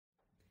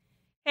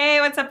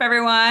Hey, what's up,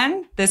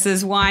 everyone? This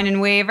is Wine and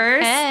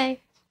Waivers. Hey.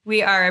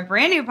 We are a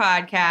brand new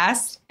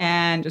podcast,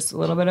 and just a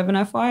little bit of an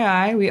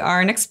FYI, we are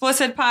an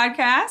explicit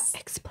podcast.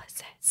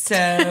 Explicit.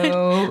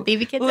 So leave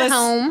your kids at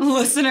home.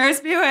 Listeners,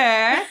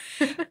 beware.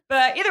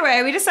 But either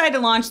way, we decided to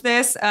launch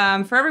this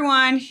for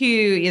everyone who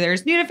either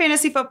is new to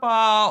fantasy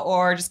football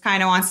or just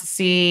kind of wants to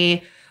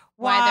see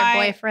why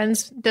their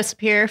boyfriends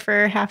disappear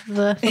for half of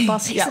the football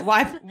season. Yeah,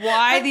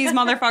 why these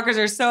motherfuckers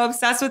are so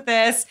obsessed with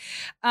this.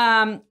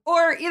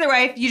 Or either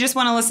way, if you just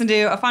want to listen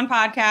to a fun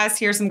podcast,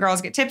 hear some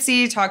girls get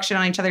tipsy, talk shit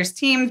on each other's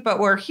teams. But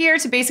we're here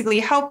to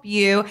basically help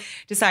you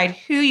decide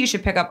who you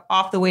should pick up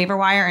off the waiver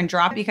wire and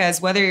drop,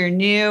 because whether you're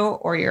new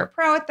or you're a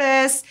pro at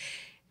this,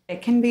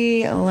 it can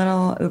be a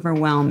little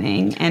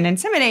overwhelming and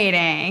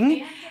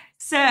intimidating.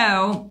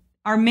 So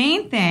our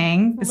main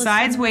thing,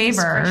 besides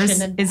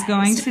waivers, is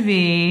going to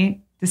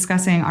be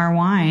discussing our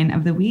wine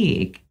of the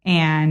week.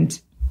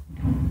 And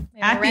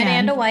a red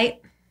and a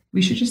white.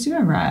 We should just do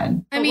a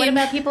red. I mean, what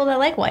about people that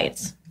like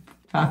whites?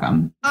 Fuck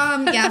them.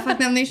 Yeah, fuck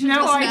them. They should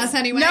listen to us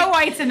anyway. No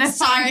whites in this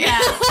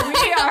podcast.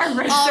 We are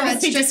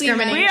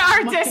discriminating. We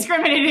are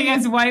discriminating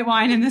against white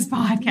wine in this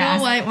podcast.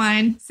 No white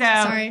wine. So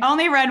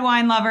only red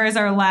wine lovers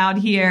are allowed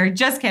here.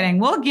 Just kidding.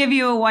 We'll give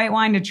you a white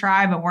wine to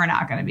try, but we're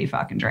not going to be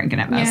fucking drinking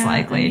it most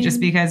likely. Just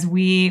because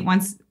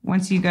once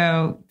you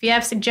go... If you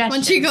have suggestions.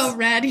 Once you go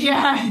red.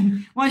 Yeah.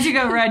 Once you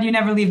go red, you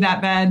never leave that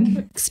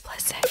bed.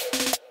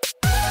 Explicit.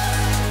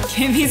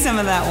 Give me some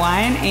of that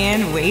wine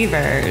and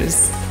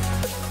waivers.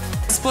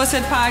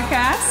 Explicit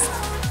podcast.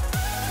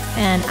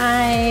 And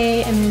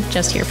I am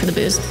just here for the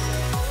booze.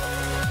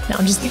 No,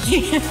 I'm just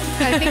kidding.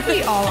 I think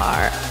we all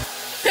are.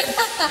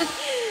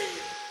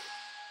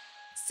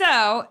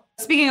 So,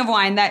 speaking of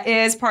wine, that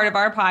is part of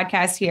our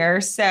podcast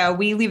here. So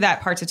we leave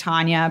that part to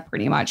Tanya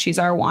pretty much. She's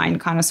our wine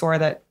connoisseur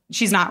that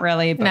she's not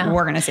really, but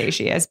we're going to say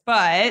she is.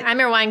 But I'm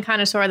your wine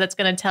connoisseur that's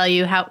going to tell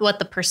you what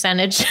the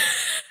percentage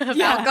of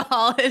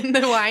alcohol in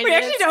the wine is. We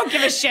actually don't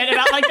give a shit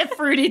about like the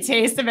fruity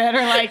taste of it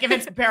or like if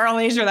it's barrel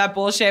aged or that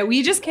bullshit.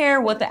 We just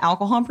care what the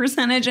alcohol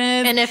percentage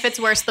is. And if it's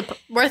worth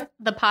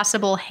the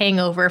possible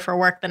hangover for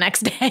work the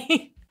next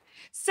day.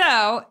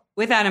 So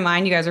with that in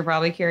mind, you guys are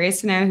probably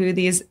curious to know who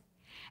these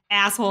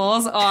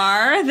assholes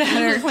are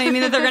that are claiming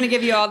that they're going to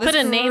give you all this Put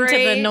a name to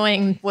the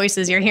annoying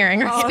voices you're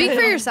hearing. Speak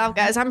for yourself,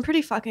 guys. I'm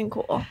pretty fucking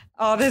cool.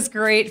 All this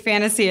great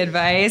fantasy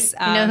advice.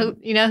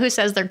 You know who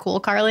says they're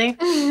cool, Karlee?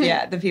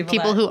 Yeah, the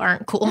people who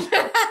aren't cool.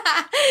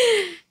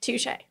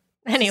 Touche.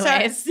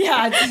 Anyways. So,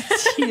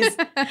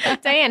 yeah.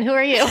 Diane, who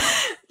are you?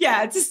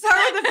 Yeah, to start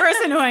with the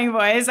first annoying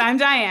voice, I'm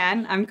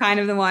Diane. I'm kind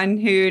of the one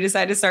who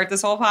decided to start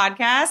this whole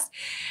podcast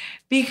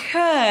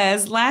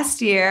because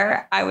last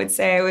year, I would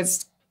say I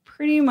was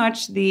pretty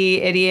much the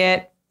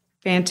idiot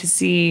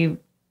fantasy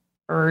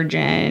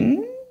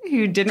virgin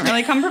who didn't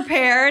really come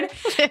prepared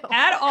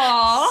at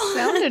all.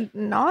 Sounded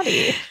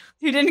naughty.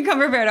 Who didn't come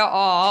prepared at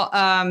all.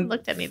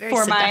 Looked at me very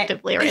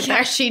seductively right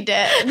there. She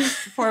did.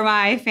 For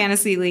my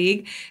fantasy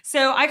league.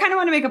 So I kind of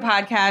want to make a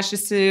podcast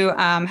just to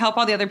help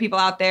all the other people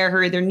out there who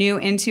are either new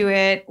into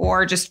it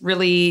or just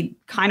really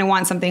kind of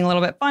want something a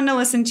little bit fun to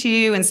listen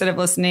to instead of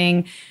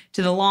listening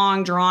to the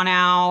long, drawn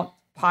out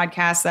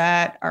podcasts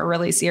that are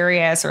really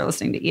serious or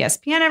listening to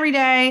ESPN every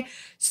day.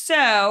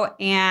 So,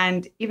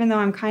 and even though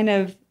I'm kind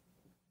of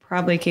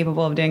probably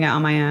capable of doing it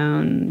on my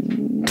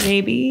own,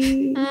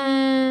 maybe.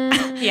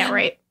 Yeah,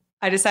 right.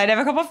 I decided to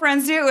have a couple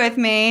friends do it with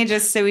me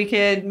just so we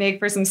could make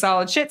for some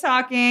solid shit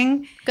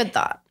talking. Good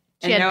thought.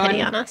 She had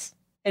pity on us.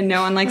 And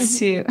no one likes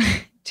to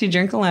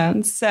drink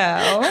alone.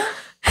 So...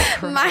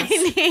 My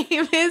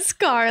name is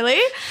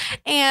Karlee,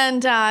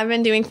 and I've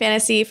been doing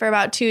fantasy for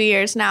about 2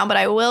 years now, but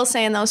I will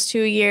say in those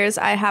 2 years,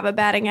 I have a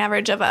batting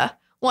average of a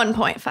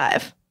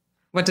 1.5.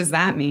 What does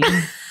that mean?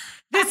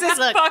 This is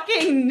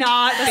fucking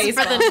not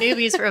baseball. For the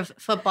newbies for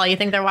football, you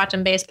think they're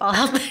watching baseball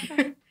out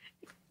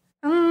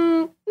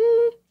there?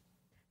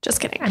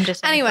 Just kidding. I'm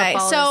just anyway,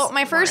 so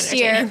my first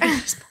year,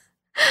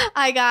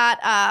 I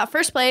got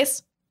first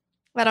place.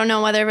 I don't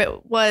know whether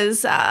it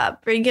was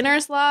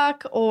beginner's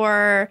luck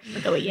or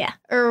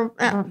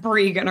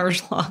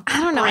beginner's luck.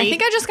 I don't know. I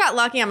think I just got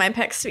lucky on my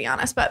picks, to be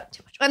honest.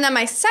 And then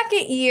my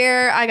second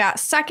year, I got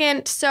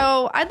second.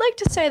 So I'd like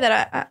to say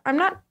that I'm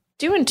not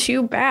doing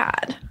too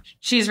bad.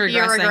 She's regressing.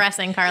 You're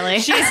regressing,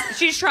 Karlee.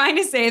 She's trying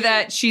to say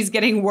that she's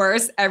getting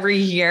worse every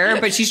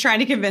year, but she's trying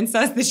to convince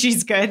us that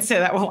she's good so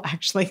that we'll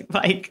actually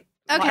let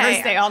her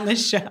stay on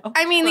this show.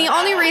 I mean, the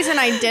only reason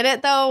I did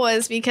it, though,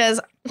 was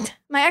because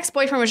my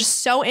ex-boyfriend was just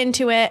so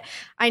into it.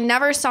 I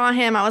never saw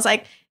him. I was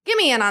like, get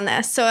me in on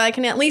this so I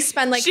can at least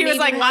spend she was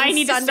like, I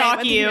need to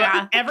stalk you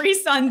every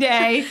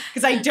Sunday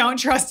because I don't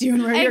trust you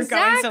and where you're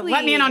going. So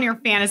let me in on your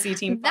fantasy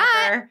team,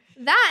 fucker.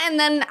 That, and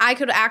then I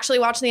could actually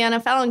watch the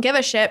NFL and give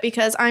a shit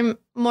because I'm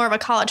more of a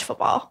college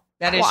football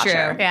That is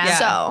watcher. true.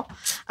 Yeah.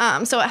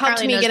 So it helped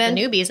Karlee me knows get in.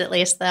 the newbies, at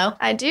least, though.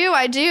 I do.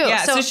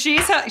 Yeah, so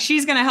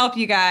she's going to help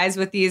you guys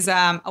with these.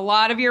 A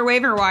lot of your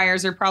waiver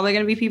wires are probably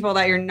going to be people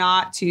that you're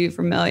not too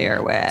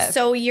familiar with.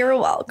 So you're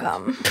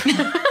welcome.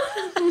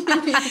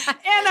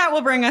 And that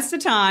will bring us to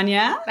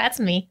Tanya. That's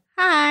me.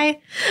 Hi,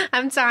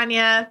 I'm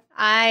Tanya.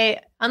 I,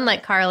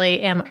 unlike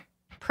Karlee, am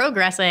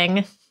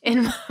progressing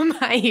in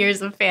my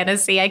years of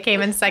fantasy. I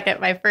came in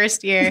second my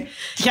first year.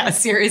 Yeah,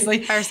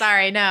 seriously. Or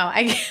sorry, no.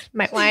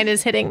 My wine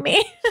is hitting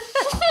me.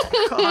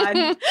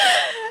 God.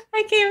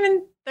 I came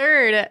in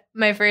third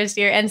my first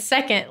year and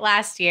second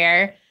last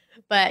year.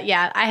 But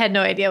yeah, I had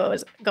no idea what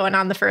was going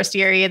on the first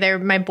year either.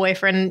 My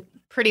boyfriend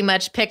pretty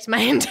much picked my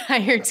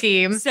entire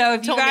team. So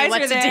if you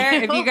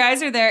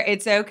guys are there,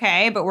 it's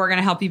okay, but we're going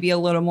to help you be a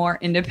little more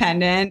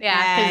independent.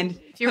 Yeah. And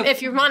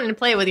if you're wanting to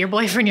play with your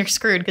boyfriend, you're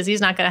screwed because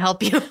he's not going to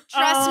help you.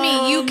 Trust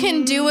me, you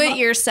can do it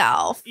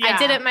yourself. Yeah. I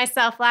did it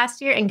myself last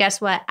year, and guess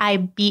what? I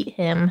beat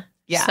him.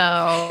 Yeah.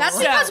 So that's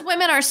because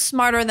women are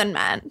smarter than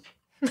men.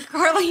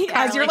 Karlee,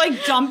 as you're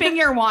like dumping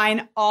your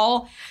wine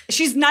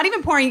she's not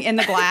even pouring in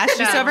the glass,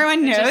 just so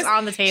everyone knows. Just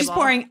on the table. She's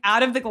pouring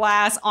out of the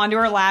glass onto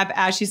her lap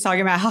as she's talking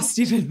about how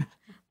stupid.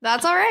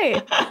 That's all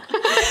right.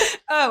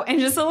 Oh, and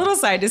just a little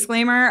side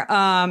disclaimer.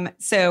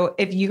 So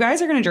if you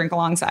guys are going to drink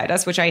alongside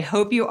us, which I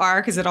hope you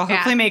are, because it'll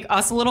hopefully make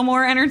us a little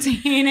more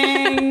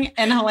entertaining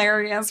and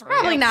hilarious.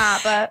 Probably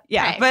not, but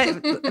yeah,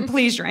 right. But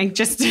please drink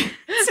just to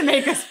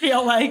make us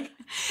feel like.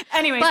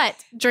 Anyway, but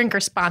drink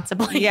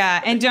responsibly.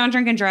 Yeah, and don't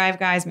drink and drive,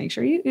 guys. Make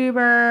sure you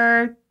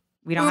Uber.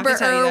 We don't have to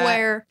tell you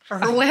that.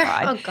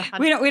 Oh God.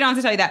 We don't have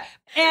to tell you that.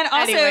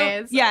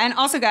 And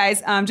also,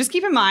 guys, just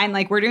keep in mind,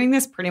 like, we're doing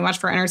this pretty much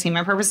for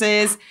entertainment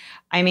purposes.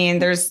 I mean,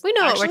 we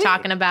know what we're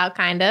talking about,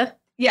 kind of.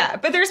 Yeah,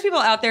 but there's people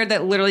out there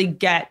that literally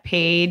get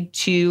paid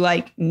to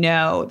like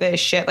know this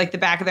shit like the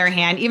back of their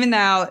hand, even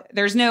though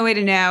there's no way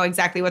to know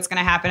exactly what's going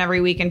to happen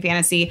every week in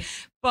fantasy.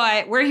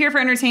 But we're here for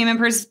entertainment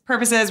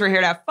purposes. We're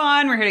here to have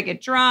fun. We're here to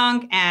get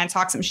drunk and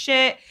talk some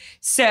shit.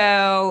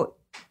 So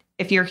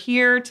if you're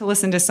here to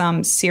listen to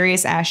some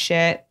serious ass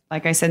shit,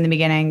 like I said in the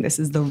beginning, this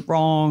is the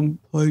wrong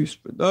place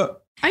for that.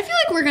 I feel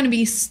like we're going to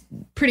be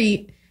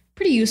pretty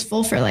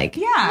useful for like...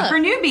 Yeah, for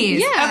newbies.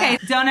 Yeah. Okay,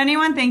 don't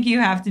anyone think you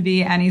have to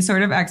be any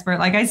sort of expert.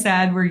 Like I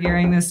said, we're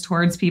gearing this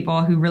towards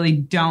people who really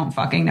don't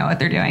fucking know what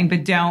they're doing,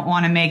 but don't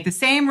want to make the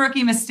same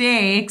rookie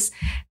mistakes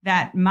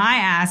that my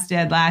ass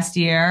did last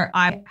year.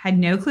 I had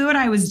no clue what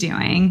I was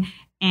doing.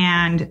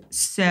 And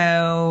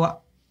so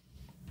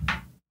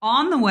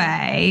on the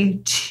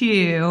way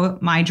to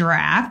my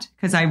draft,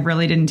 because I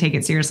really didn't take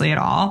it seriously at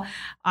all,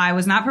 I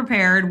was not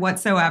prepared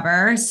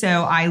whatsoever.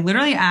 So I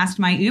literally asked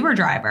my Uber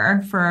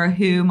driver for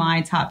who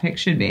my top pick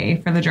should be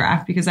for the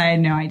draft because I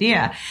had no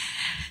idea.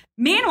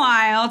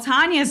 Meanwhile,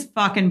 Tanya's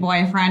fucking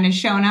boyfriend is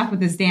showing up with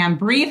his damn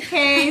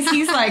briefcase.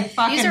 He's like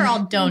fucking... These are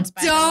all don'ts,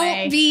 by the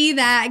way. Don't be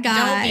that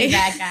guy. Don't be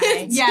that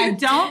guy. Yeah,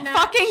 don't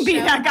fucking be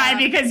that guy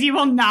because you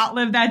will not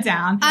live that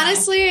down.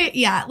 Honestly,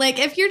 yeah. Like,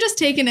 if you're just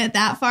taking it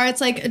that far,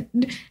 it's like,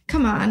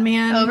 come on,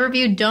 man.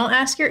 Overview, don't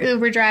ask your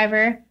Uber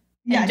driver.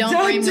 Yeah, and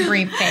don't bring the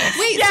briefcase.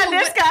 Wait, yeah, so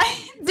this guy...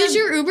 Did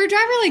your Uber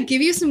driver like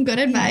give you some good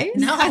advice?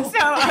 No. I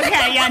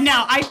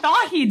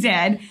thought he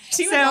did.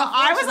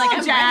 I was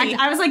like, jacked.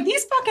 I was like,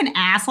 these fucking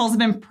assholes have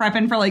been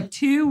prepping for like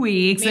 2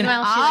 weeks.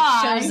 Meanwhile,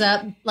 she shows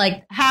up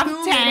like half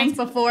 2 tanked minutes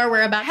before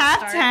we're about to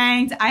start. Half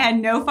tanked. I had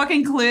no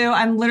fucking clue.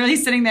 I'm literally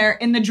sitting there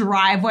in the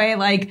driveway,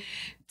 like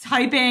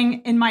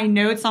typing in my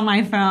notes on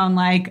my phone,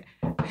 like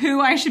who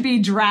I should be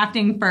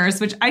drafting first,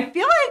 which I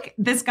feel like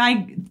this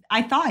guy,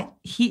 I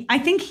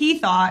think he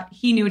thought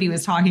he knew what he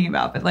was talking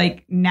about. But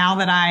like now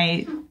that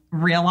I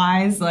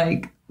realize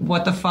like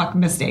what the fuck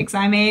mistakes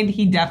I made,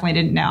 he definitely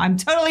didn't know. I'm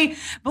totally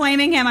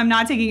blaming him. I'm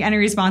not taking any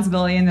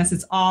responsibility in this.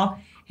 It's all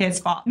his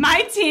fault.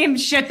 My team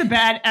shit the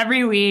bed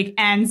every week.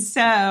 And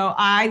so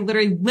I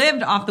literally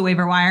lived off the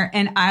waiver wire,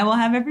 and I will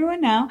have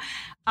everyone know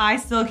I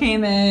still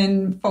came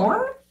in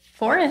fourth,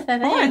 I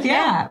think.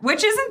 Yeah.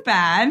 Which isn't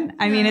bad.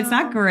 I mean, it's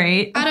not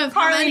great. Out of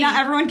Karlee, not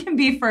everyone can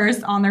be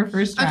first on their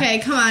first draft. Okay,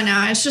 come on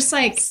now. It's just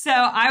like... So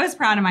I was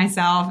proud of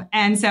myself.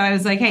 And so I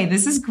was like, hey,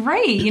 this is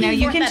great. You know,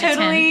 you can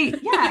totally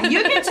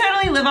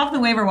live off the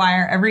waiver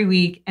wire every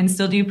week and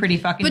still do pretty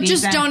fucking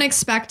decent. But just don't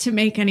expect to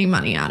make any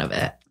money out of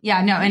it.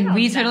 Yeah, no, and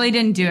we totally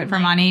didn't do it for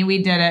money.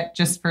 We did it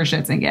just for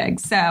shits and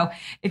gigs. So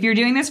if you're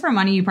doing this for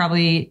money, you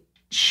probably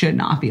should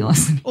not be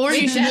listening. Or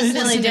you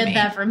definitely did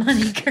that for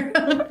money,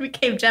 girl. We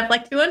gave Jeff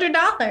like $200.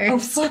 Oh,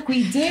 fuck,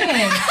 we did.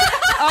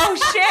 Oh,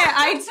 shit.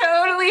 I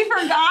totally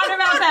forgot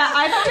about that.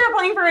 I thought you were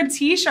playing for a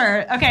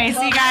t-shirt. Okay,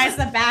 see, guys.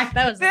 The back.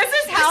 This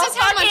is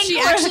how much she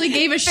actually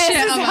gave a shit about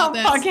this. This is how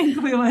fucking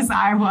clueless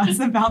I was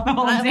about the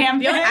whole damn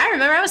thing. I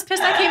remember I was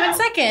pissed I came in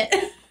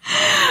second.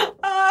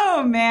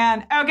 Oh,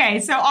 man. Okay,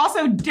 so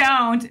also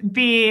don't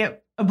be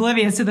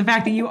oblivious to the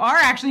fact that you are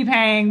actually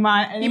paying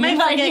money. You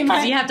might forget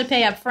because you have to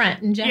pay up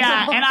front in general.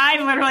 Yeah, and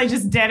I literally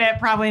just did it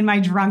probably in my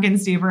drunken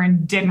stupor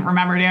and didn't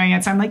remember doing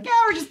it. So I'm like, yeah,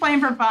 we're just playing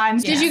for fun.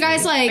 Did you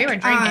guys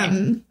like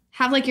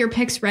have like your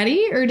picks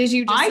ready, or did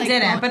you just I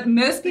didn't, but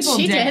most people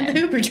did. She did. The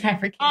Uber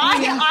driver came.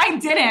 I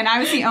didn't. I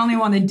was the only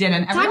one that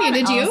didn't. Tanya,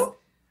 did you?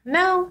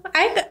 No,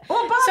 Bobby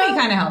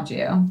kind of helped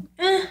you.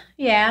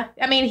 Yeah,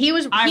 I mean, he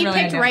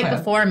picked right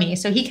before me,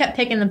 so he kept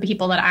picking the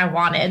people that I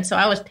wanted. So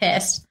I was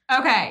pissed.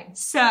 Okay,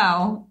 so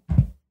all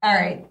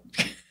right,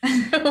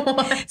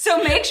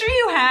 So make sure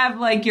you have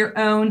like your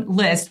own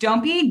list.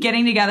 Don't be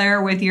getting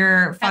together with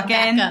your fucking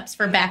backups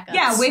for backups.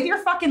 Yeah, with your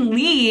fucking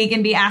league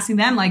and be asking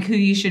them like who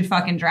you should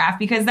fucking draft,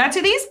 because that's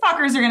who these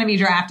fuckers are going to be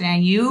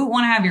drafting. You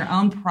want to have your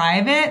own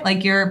private,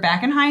 like you're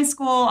back in high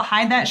school,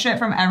 hide that shit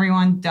from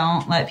everyone.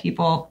 Don't let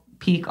people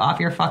peek off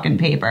your fucking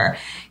paper,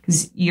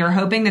 because you're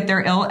hoping that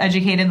they're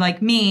ill-educated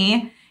like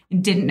me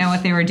and didn't know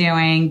what they were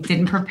doing,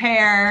 didn't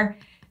prepare.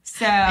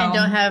 So And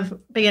don't have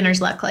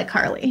beginner's luck like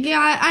Karlee.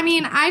 Yeah, I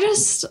mean,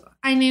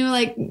 I knew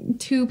like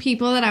 2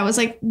 people that I was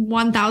like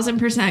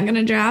 1000% going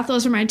to draft.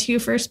 Those were my 2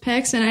 first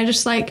picks. And I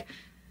just like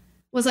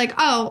was like,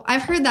 oh,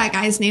 I've heard that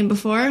guy's name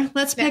before.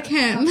 Let's pick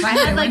him. I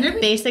had like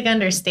basic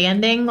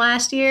understanding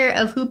last year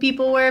of who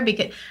people were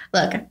because,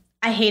 look,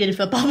 I hated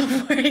football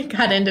before I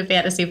got into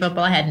fantasy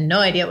football. I had no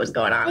idea what was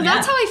going on. Well,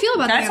 that's how I feel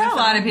about that's the how NFL. a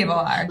lot of people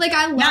are. Like,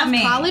 I love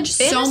college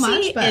so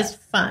much, but is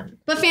fun.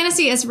 But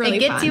fantasy is really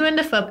It gets fun. you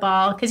into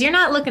football because you're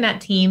not looking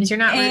at teams. You're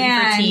not rooting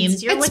for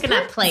teams. You're looking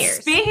at players.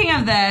 Speaking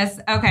of this,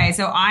 okay,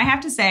 so I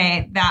have to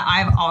say that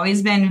I've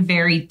always been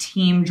very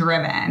team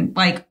driven.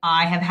 Like,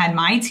 I have had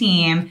my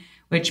team,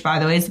 which by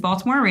the way is the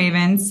Baltimore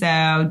Ravens,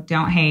 so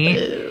don't hate.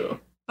 Ooh.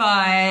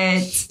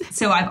 But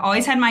so I've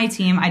always had my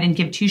team. I didn't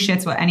give 2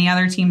 shits what any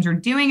other teams are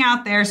doing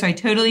out there. So I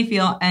totally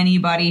feel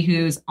anybody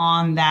who's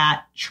on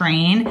that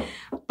train,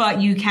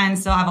 but you can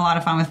still have a lot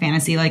of fun with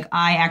fantasy. Like,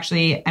 I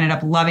actually ended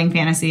up loving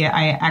fantasy.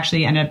 I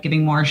actually ended up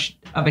giving more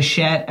of a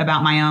shit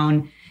about my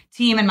own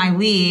team and my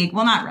league.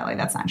 Well, not really.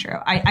 That's not true.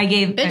 I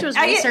gave Bitch was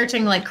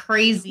researching like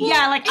crazy.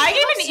 Yeah, like I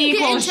gave an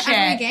equal shit.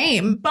 Every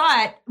game.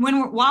 But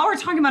while we're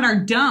talking about our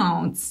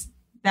don'ts,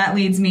 that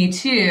leads me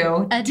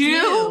to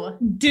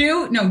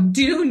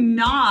do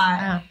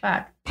not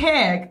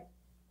pick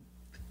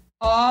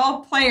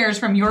all players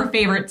from your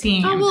favorite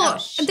team. Oh, well,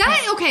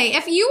 okay.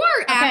 If you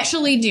are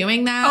actually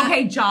doing that.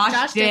 Okay,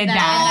 Josh did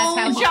that.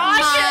 And that's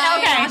Josh how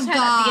did, okay. Josh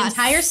had the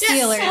entire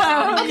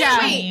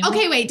Steelers.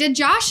 Okay, wait. Did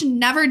Josh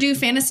never do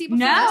fantasy before?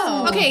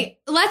 No. Okay,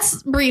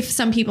 let's brief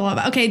some people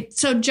about. Okay,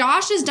 so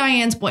Josh is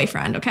Diane's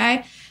boyfriend,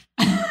 okay?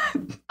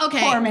 Okay.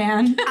 Poor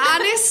man.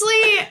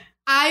 Honestly,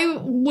 I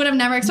would have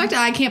never expected.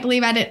 I can't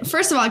believe I didn't.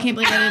 First of all, I can't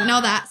believe I didn't know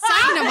that.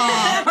 Second of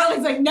all,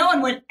 Karlee's like, no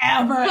one would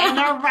ever in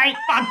their right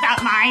fucked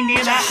up mind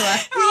do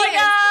that. We're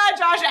like,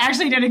 Josh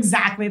actually did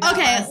exactly that.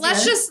 okay,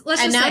 let's just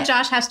And now say,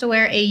 Josh has to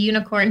wear a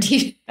unicorn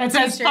t-shirt. That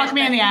says fuck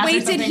me in the ass.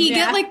 wait, did he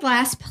get like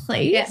last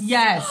place?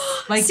 Yes.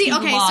 Like, See, he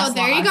okay, so lost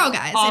there you go,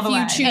 guys. all If the you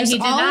way. choose And he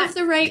did all not of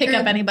the right, pick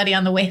up anybody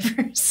on the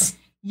waivers.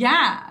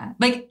 Yeah.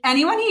 Like,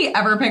 anyone he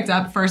ever picked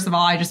up, first of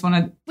all, I just want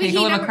to take he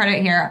a little never-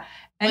 credit here.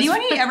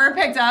 Anyone he ever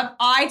picked up,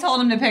 I told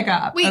him to pick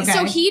up. Wait, okay?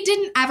 so he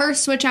didn't ever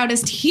switch out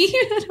his team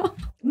at all?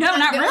 No,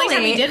 not The only time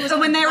really. he did was so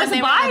when there was when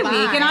a they were on bye the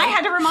week, bye. and I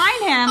had to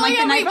remind him, Oh, like,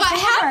 yeah, the night wait, what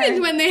before.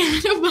 happened when they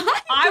had a bye?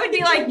 I would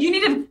be like, you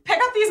need to pick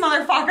up these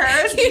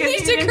motherfuckers. You because need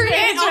to didn't pay create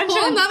a attention.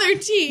 whole nother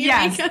team.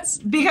 Yes,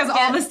 because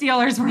all the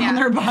Steelers were on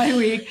their bye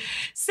week.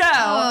 So,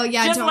 Oh,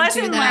 yeah, just don't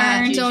lesson do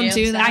that. learned. Don't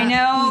do that. I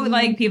know,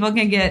 like, people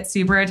can get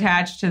super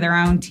attached to their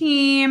own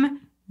team.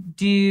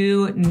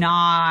 Do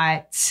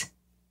not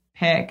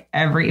pick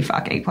every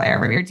fucking player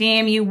from your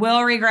team. You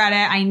will regret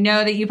it. I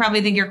know that you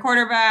probably think your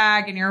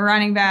quarterback and your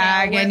running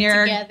back and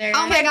your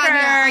Oh my God,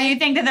 yeah. you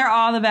think that they're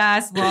all the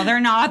best. Well,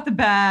 they're not the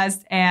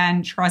best.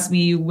 And trust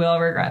me, you will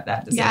regret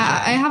that decision.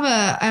 Yeah, I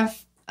have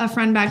a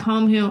friend back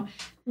home who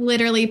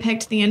literally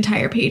picked the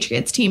entire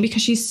Patriots team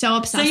because she's so So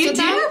obsessed you with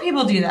do them. know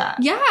people do that.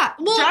 Yeah,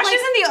 well, Josh like,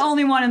 isn't the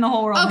only one in the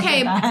whole world. okay,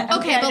 who did that.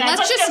 okay, but that's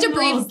let's just like a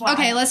debrief. rules line.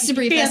 Okay, let's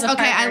debrief He this. has a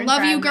Okay, I partner in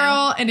love you, crime girl.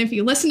 now. And if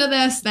you listen to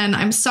this, then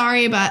I'm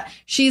sorry, but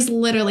she's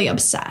literally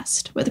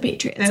obsessed with the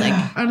Patriots.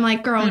 Like, I'm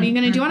like, girl, what are you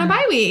gonna do on a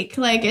bye week?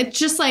 Like, it's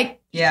just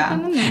like, Yeah.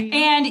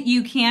 And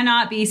you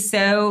cannot be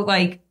so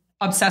like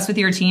obsessed with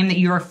your team that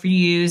you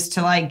refuse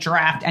to like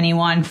draft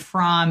anyone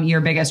from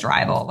your biggest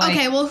rival. Like,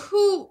 okay, well,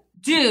 who?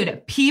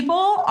 dude, people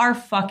are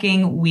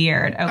fucking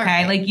weird. Okay.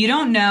 Okay. Like, you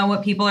don't know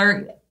what people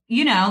are,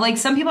 you know, like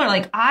some people are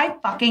like, I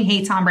fucking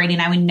hate Tom Brady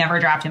and I would never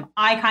draft him.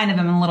 I kind of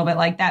am a little bit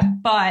like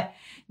that. But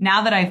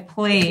now that I've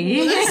played,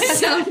 ooh,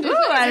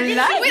 I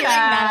like Wait,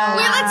 that.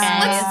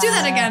 wait, let's do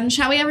that again,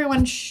 shall we?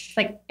 Everyone, It's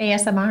like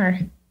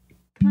ASMR.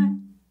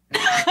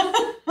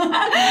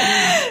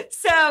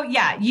 So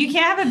yeah, you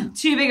can't have a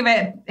too big of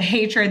a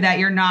hatred that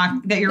you're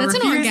That's an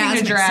refusing to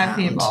orgasmic draft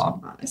sound,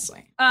 people.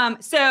 honestly.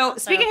 So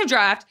speaking of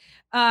draft,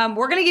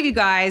 we're gonna give you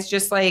guys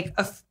just like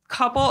a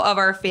couple of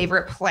our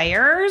favorite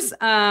players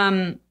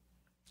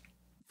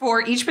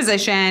for each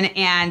position,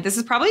 and this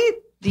is probably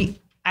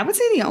I would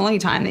say the only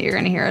time that you're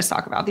going to hear us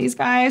talk about these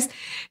guys.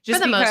 Just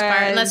For the most part,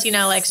 because- unless, you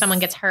know, like someone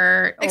gets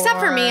hurt. Except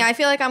for or- me, I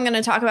feel like I'm going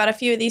to talk about a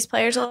few of these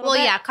players a little Well,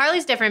 bit. yeah,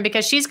 Karlee's different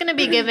because she's going to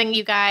be giving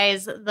you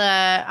guys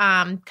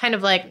the kind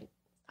of like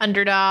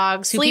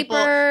underdogs, the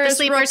sleepers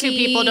who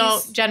people rookies.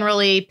 don't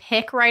generally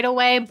pick right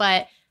away,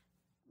 but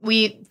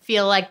we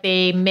feel like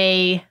they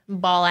may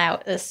ball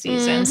out this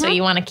season. So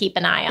you want to keep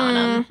an eye on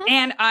them.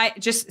 And I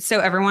just, so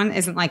everyone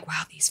isn't like,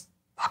 wow, these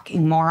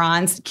fucking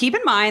morons. Keep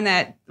in mind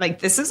that like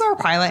this is our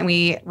pilot and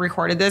we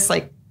recorded this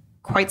like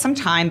quite some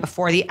time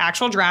before the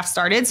actual draft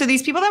started. So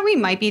these people that we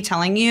might be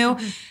telling you,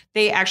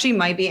 they actually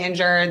might be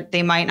injured.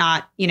 They might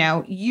not,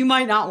 you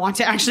might not want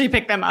to actually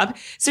pick them up.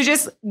 So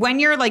just when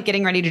you're like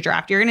getting ready to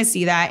draft, you're going to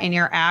see that in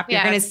your app.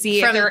 You're going to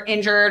see if they're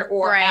injured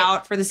or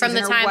out for the season.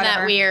 From the time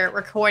that we're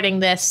recording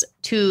this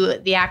to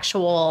the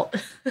actual,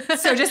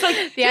 so just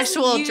like the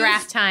actual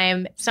draft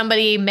time,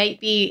 somebody might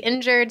be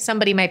injured,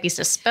 somebody might be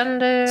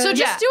suspended. So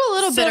just do a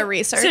little bit of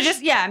research. So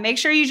just, make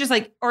sure you just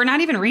like, or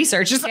not even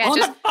research, just on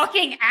the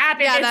fucking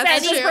app. Yeah, it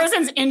says this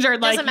person's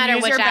injured. Doesn't like, matter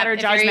use which your app, better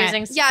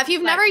judgment. If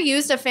you've never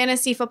used a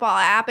fantasy football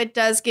app, it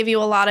does give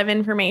you a lot of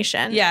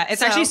information. Yeah,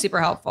 it's actually super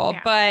helpful,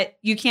 but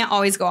you can't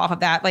always go off of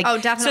that. Like,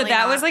 definitely. So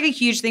that was like a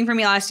huge thing for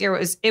me last year.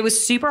 It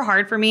was super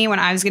hard for me when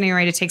I was getting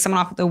ready to take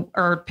someone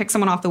off pick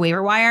someone off the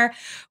waiver wire,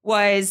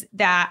 was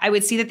that I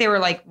would see that they were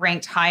like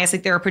ranked highest,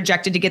 like they were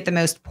projected to get the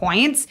most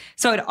points.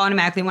 So I'd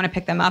automatically want to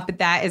pick them up, but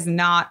that is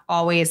not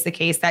always the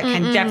case. That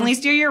can definitely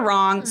steer you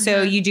wrong.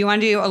 So you do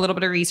want to do a little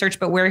bit of research,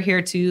 but we're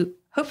here to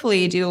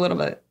hopefully do a little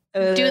bit.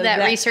 Do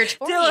that research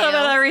for you. Do a little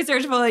bit of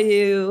research for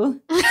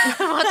you. What the hell?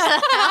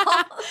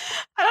 I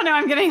don't know.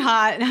 I'm getting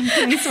hot and I'm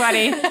getting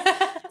sweaty.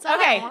 So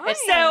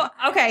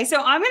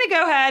I'm going to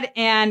go ahead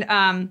and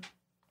I'm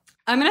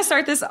going to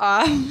start this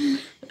off.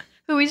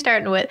 Who are we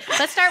starting with?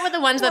 Let's start with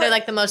the ones that are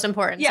like the most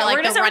important. Yeah, so like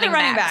we're going to start with the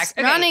running backs.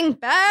 Okay.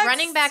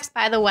 Running backs,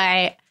 by the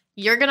way,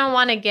 you're going to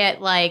want to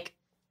get like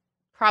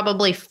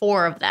probably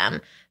 4 of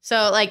them.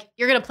 So, like,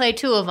 you're going to play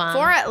 2 of them.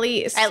 4 at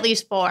least. At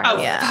least 4.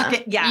 Oh, yeah. Fuck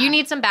it. Yeah. You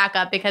need some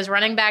backup because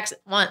running backs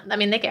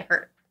they get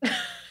hurt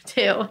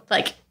too,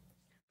 like,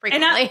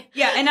 frequently.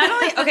 And not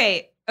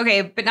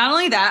only, but not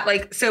only that,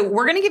 like, so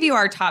we're going to give you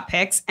our top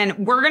picks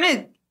and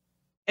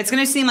it's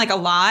going to seem like a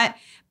lot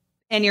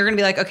and you're going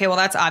to be like, okay, well,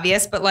 that's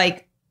obvious. But,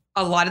 like,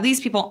 a lot of these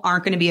people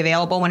aren't going to be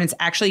available when it's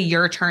actually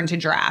your turn to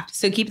draft.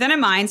 So keep that in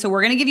mind. So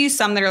we're going to give you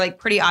some that are, like,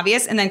 pretty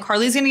obvious. And then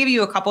Karlee's going to give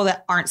you a couple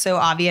that aren't so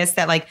obvious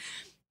that, like,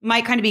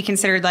 might kind of be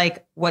considered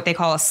like what they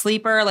call a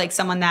sleeper, like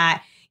someone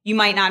that you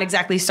might not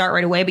exactly start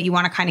right away, but you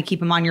want to kind of keep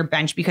them on your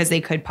bench because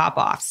they could pop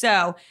off.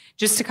 So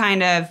just to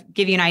kind of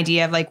give you an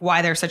idea of like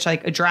why there's such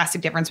like a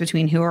drastic difference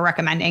between who we're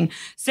recommending.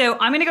 So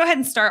I'm going to go ahead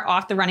and start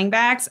off the running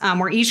backs.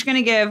 We're each going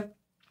to give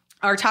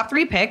our top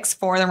 3 picks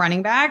for the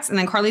running backs. And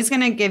then Karlee's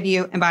going to give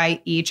you, and by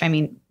each, I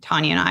mean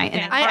Tanya and I.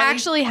 And I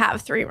actually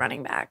have 3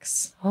 running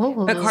backs.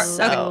 Oh,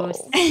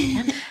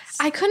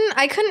 I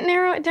couldn't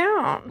narrow it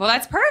down. Well,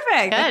 that's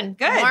perfect.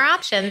 Good. More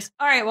options.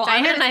 All right. Well,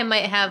 Diane and I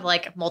might have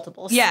like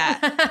multiples. Yeah.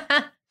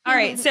 All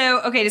right.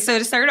 So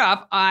to start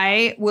off,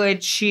 I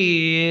would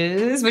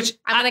choose, which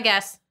I'm going to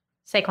guess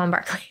Saquon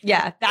Barkley.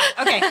 Yeah.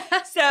 Okay.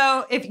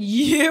 So if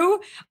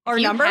you are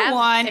number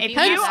 1, if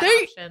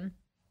you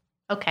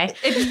okay.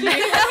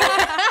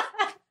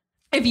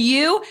 If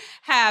you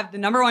have the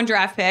number 1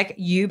 draft pick,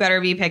 you better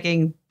be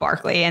picking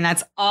Barkley, and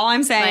that's all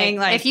I'm saying.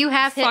 Like if you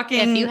have the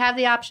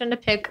option to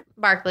pick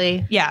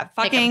Barkley, that's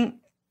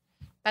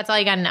all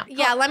you got to know.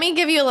 Yeah, let me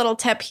give you a little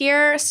tip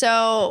here.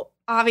 So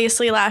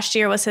obviously, last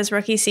year was his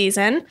rookie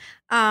season.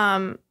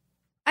 I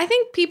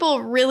think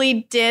people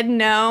really did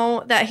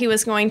know that he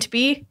was going to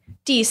be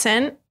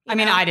decent. I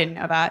mean, I didn't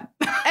know that.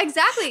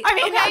 Exactly. I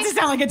mean, not to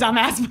sound like a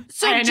dumbass.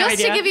 So just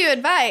to give you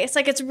advice,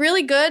 like it's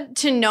really good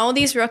to know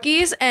these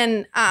rookies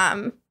and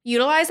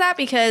utilize that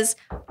because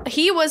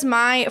he was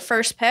my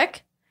first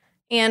pick.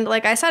 And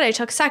like I said, I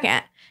took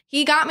second.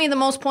 He got me the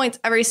most points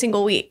every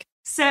single week.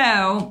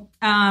 So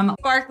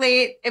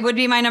Barkley, it would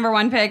be my number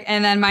 1 pick.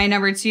 And then my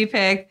number 2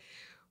 pick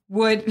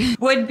would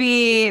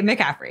be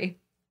McCaffrey.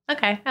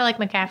 Okay. I like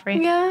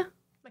McCaffrey. Yeah.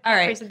 All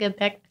right. He's a good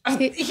pick.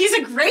 He's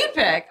a great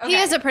pick. Okay. He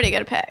is a pretty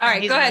good pick. All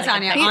right, go ahead,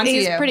 Tanya.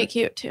 He's pretty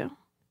cute too.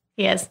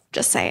 He is.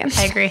 Just saying.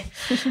 I agree.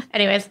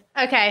 Anyways,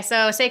 okay. So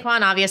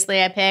Saquon,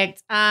 obviously, I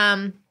picked.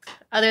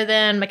 Other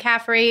than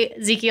McCaffrey,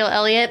 Ezekiel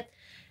Elliott.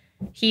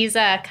 He's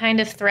kind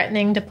of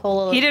threatening to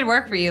pull. He did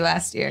work for you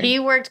last year. He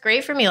worked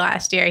great for me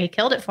last year. He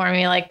killed it for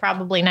me like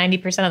probably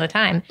 90% of the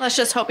time. Let's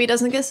just hope he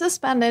doesn't get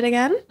suspended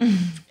again.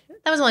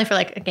 That was only for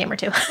like a game or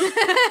 2.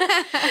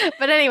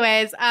 But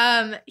anyways,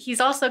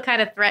 he's also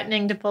kind of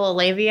threatening to pull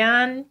a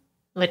Le'Veon,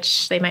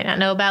 which they might not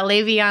know about.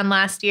 Le'Veon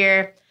last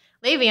year.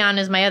 Le'Veon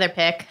is my other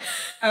pick.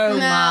 Oh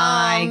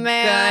my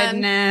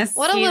goodness.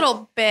 What a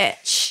little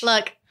bitch.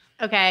 Look,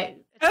 okay.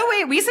 Oh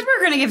wait, we said we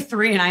were going to give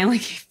 3 and I only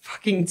gave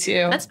fucking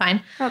 2. That's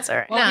fine. That's all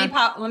right.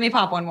 Well, let me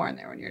pop one more in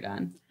there when you're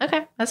done.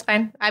 Okay, that's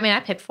fine. I mean,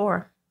 I picked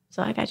 4.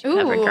 So I got you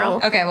covered,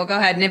 girl. Okay, well, go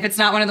ahead. And if it's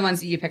not one of the ones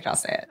that you picked, I'll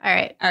say it. All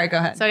right. All right, go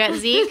ahead. So I got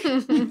Zeke.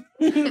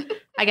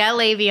 I got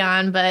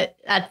Le'Veon, but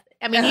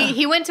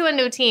he went to a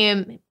new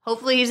team.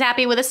 Hopefully he's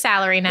happy with his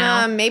salary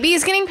now. Maybe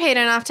he's getting paid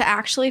enough to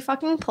actually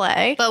fucking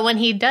play. But when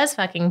he does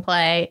fucking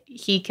play,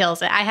 he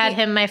kills it. I had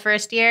him my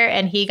first year,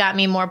 and he got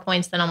me more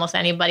points than almost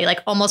anybody, like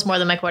almost more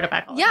than my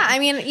quarterback. Yeah, I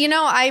mean,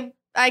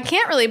 I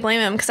can't really blame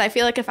him because I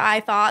feel like if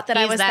I thought that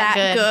I was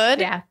that good.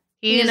 Yeah.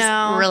 He's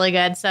really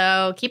good.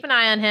 So keep an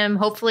eye on him.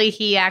 Hopefully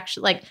he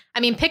actually,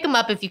 pick him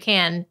up if you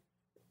can,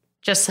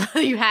 just so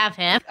you have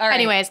him. All right.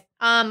 Anyways,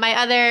 I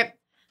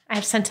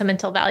have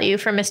sentimental value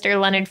for Mr.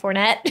 Leonard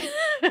Fournette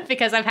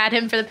because I've had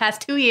him for the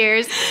past 2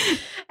 years.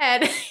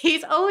 And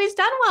he's always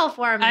done well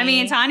for me. I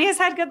mean, Tanya's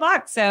had good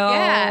luck. So,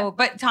 Yeah.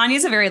 but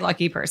Tanya's a very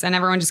lucky person.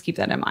 Everyone just keep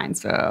that in mind.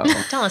 So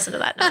Don't listen to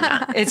that. No, I'm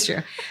not. it's true.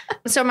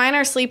 So mine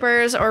are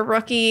sleepers or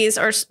rookies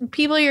or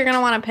people you're going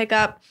to want to pick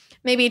up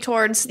maybe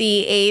towards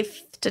the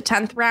 8th to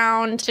 10th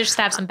round. To just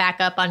have some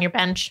backup on your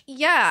bench.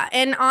 Yeah.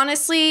 And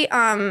honestly,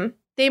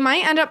 they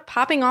might end up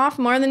popping off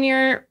more than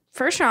your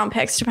first round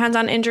picks. Depends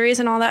on injuries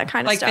and all that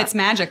kind of Like stuff. Fitz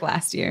Magic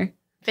last year.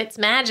 Fitz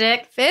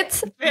magic.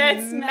 Fitz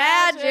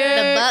Magic.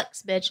 The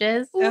Bucks,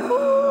 bitches.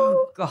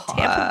 Oh, God.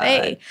 Tampa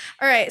Bay.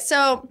 All right.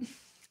 So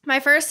my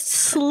first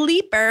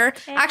sleeper,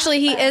 actually,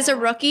 he is a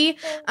rookie.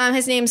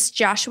 His name's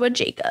Joshua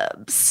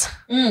Jacobs.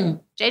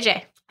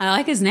 JJ. I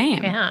like his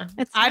name. Yeah.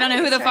 I don't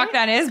know who the fuck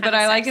that is, but Kinda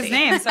I like his sexy.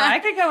 name. So I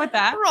could go with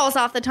that. Rolls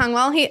off the tongue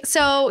well. He was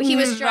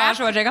drafted.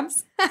 Joshua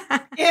Jacobs.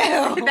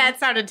 Ew. That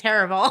sounded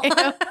terrible.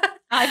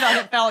 I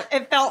thought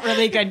it felt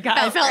really good,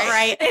 guys. It felt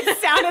right. It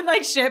sounded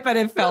like shit, but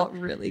it felt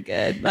really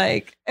good.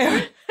 Like,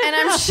 And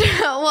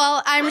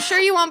I'm sure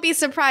you won't be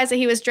surprised that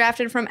he was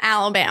drafted from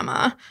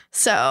Alabama.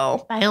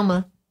 So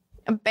Bioma.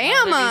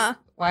 Bama.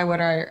 why would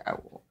I?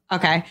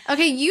 Okay.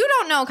 Okay, you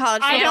don't know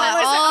college I football. don't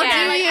listen. Oh,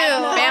 Yeah,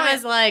 do like, you?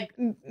 Bama's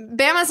like,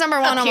 Bama's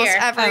number one Up almost here.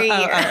 every year.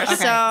 okay. So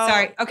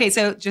Sorry. Okay,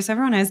 so just so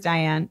everyone knows,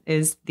 Diane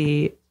is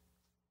the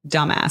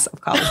dumbass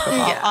of college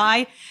football. Yeah.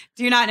 I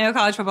do not know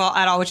college football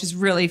at all, which is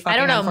really fucking I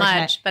don't know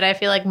unfortunate. much, but I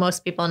feel like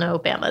most people know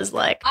Bama's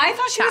like. I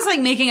thought she was like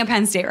making a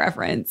Penn State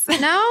reference. No.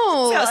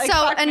 So, like,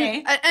 fuck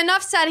me.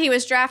 Enough said, he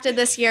was drafted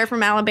this year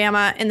from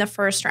Alabama in the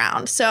first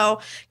round.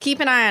 So keep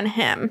an eye on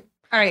him.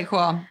 All right,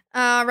 cool.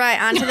 Right,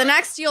 on to the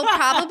next. You'll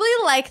probably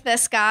like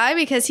this guy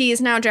because he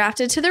is now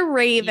drafted to the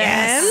Ravens.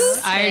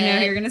 I know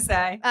who you're gonna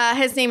say.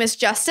 His name is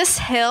Justice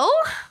Hill.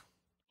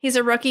 He's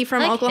a rookie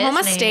from I like Oklahoma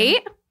his name.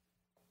 State.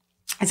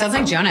 It sounds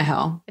like Jonah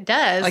Hill. It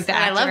does. Like the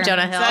And I love actor.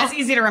 Jonah Hill. So that's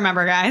easy to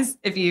remember, guys.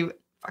 If you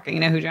fucking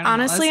know who Jonah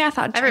Honestly, Hill I is.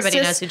 thought Everybody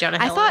Justice, knows who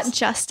Jonah Hill I thought is.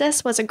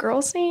 Justice was a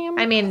girl's name.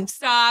 I mean,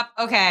 Stop.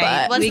 Okay.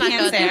 But let's we not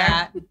can't go say there.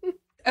 that.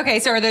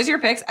 Okay, so are those your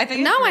picks? I think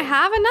no, I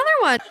have another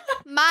one.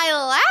 My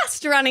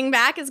last running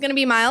back is going to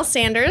be Miles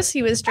Sanders.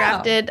 He was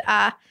drafted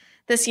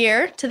this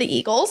year to the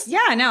Eagles.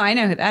 Yeah, no, I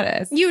know who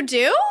that is. You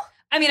do?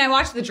 I mean, I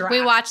watched the draft.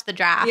 we watched the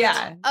draft.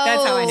 Yeah,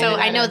 that's how I know. So who I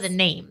that know is. the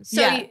names.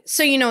 So, Yeah.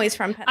 so you know he's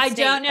from Penn I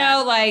State. don't know,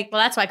 then. like, Well,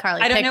 that's why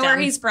Karlee I don't picked know where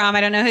him. he's from.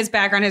 I don't know his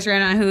background history. I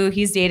don't know who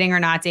he's dating or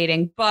not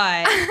dating,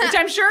 but which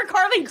I'm sure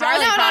Karlee does.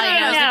 Karlee probably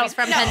knows no, if he's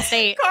from no. Penn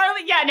State.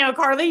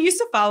 Karlee used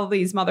to follow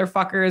these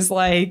motherfuckers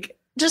like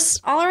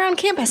Just all around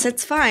campus.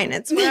 It's fine.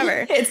 It's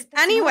whatever.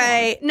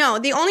 Anyway, no,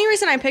 the only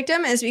reason I picked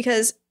him is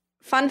because,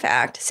 fun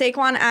fact,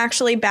 Saquon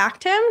actually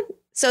backed him.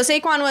 So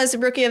Saquon was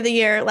Rookie of the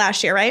Year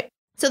last year, right?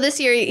 So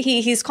this year,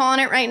 he's calling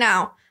it right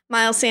now.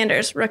 Miles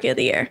Sanders, Rookie of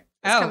the Year.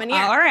 This coming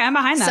year. all right, I'm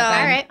behind that. So- then.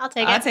 All right, I'll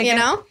take I'll it. take You it.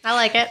 know? I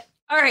like it.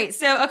 All right,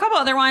 so a couple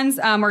other ones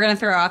we're gonna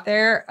throw out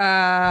there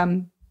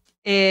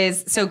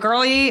is so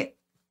Karlee,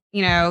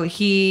 you know,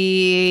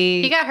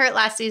 He got hurt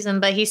last season,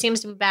 but he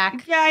seems to be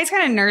back. yeah, he's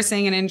kind of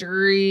nursing an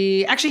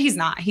injury. Actually, he's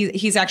not.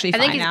 He's actually I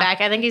fine think he's now.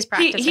 back. I think he's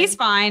practicing. He's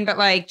fine, but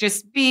like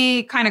just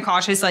be kind of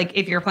cautious. Like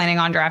if you're planning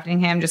on drafting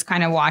him, just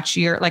kind of watch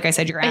your, like I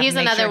said, your. But app he's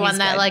and make another sure one he's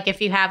that, good. like,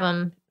 if you have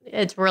him,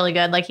 it's really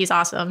good. Like, he's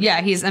awesome.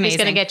 Yeah, he's amazing. He's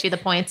going to get you the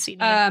points you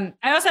need. I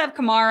also have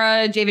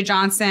Kamara, David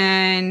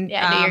Johnson.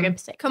 yeah, I knew you were going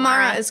to say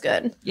Kamara is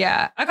good.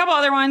 Yeah, a couple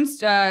other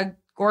ones.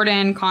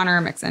 Gordon,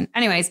 Connor, Mixon.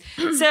 Anyways,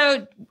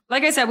 so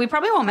like I said, we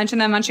probably won't mention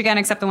them much again,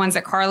 except the ones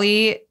that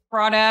Karlee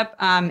brought up.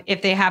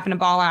 If they happen to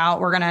ball out,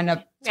 we're gonna end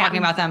up talking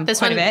about them this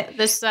quite one, a bit.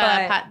 This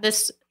but-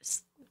 this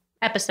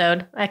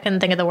episode, I couldn't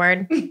think of the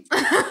word.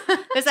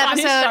 This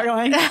Tanya's episode,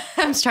 struggling.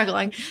 I'm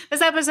struggling.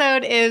 This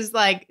episode is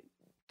like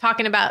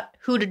talking about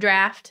who to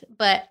draft,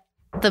 but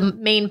the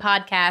main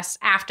podcast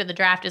after the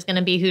draft is going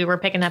to be who we're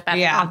picking up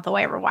off the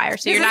waiver wire.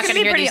 So you're not going to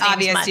be hear pretty these names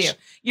obvious much. to you.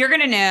 You're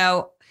gonna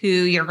know who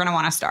you're gonna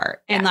want to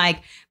start, and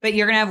but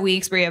you're gonna have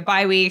weeks where you have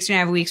bye weeks. You're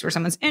gonna have weeks where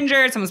someone's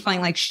injured, someone's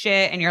playing like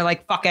shit, and you're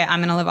like, "Fuck it,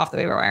 I'm gonna live off the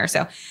waiver wire."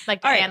 So,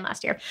 Like all right. Diane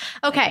last year.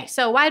 Okay,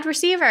 so wide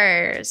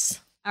receivers.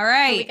 all Who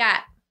right, we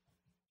got?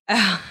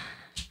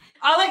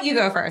 I'll let you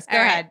go first. Go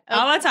All right. ahead.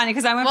 I'll let Tanya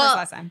because I went first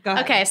last time. Go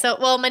ahead. Okay, so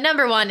my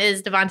number one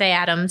is Devontae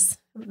Adams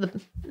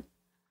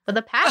for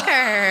the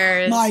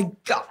Packers. My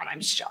God,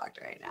 I'm shocked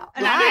right now.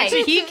 And Why?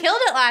 He killed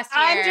it last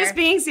year. I'm just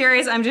being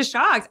serious. I'm just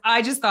shocked.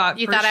 I just thought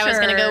You for thought I was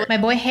going to sure- go with my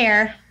boy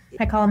Hair.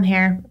 I call him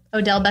Hair.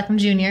 Odell Beckham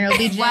Jr.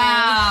 OBJ.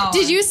 Wow.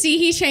 Did you see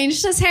he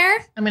changed his hair?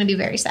 I'm going to be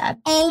very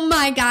sad. Oh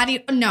my God.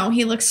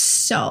 He looks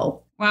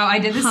so. Wow, I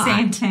did the Hot.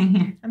 same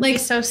thing. I'm Like,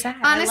 so sad.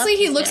 I Honestly, love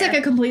he his looks hair. like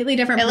a completely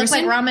different It looks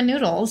like person. ramen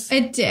noodles.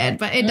 It did,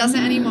 but it doesn't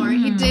anymore.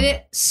 He did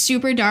it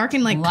super dark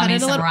and like Love cut me it a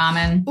some little.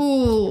 ramen.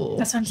 Ooh,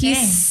 That's what I'm he's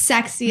saying.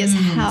 sexy as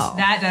hell.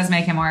 That does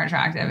make him more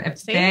attractive. If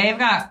See? they've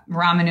got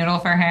ramen noodle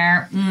for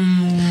hair,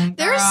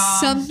 There's girl.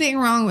 something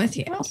wrong with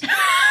you.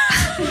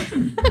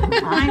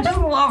 I just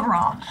love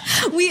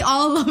ramen. We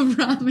all love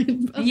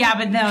ramen. but- Yeah,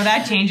 but no,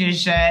 that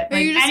changes shit.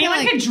 Like, you just anyone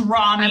like- could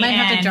draw me I might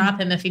have in. to drop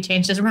him if he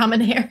changed his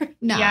ramen hair.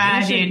 No, Yeah,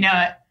 you should- dude,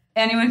 no.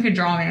 Anyone could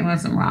draw me in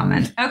with some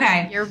ramen.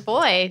 Okay. Your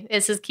boy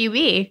is his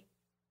QB,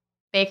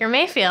 Baker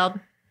Mayfield.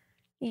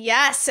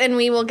 Yes, and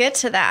we will get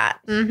to that.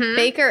 Mm-hmm.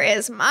 Baker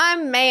is my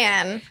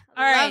man.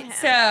 All right.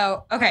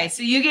 So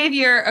you gave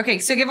your,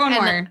 so give one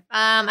more.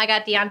 I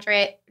got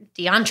DeAndre.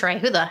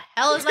 Who the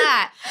hell is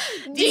that?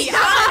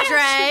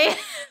 DeAndre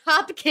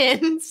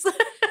Hopkins.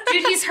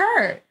 Dude, he's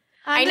hurt.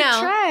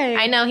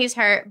 I know he's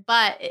hurt,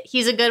 but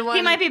he's a good one.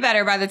 He might be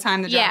better by the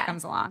time the draft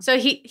comes along. So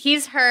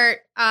he's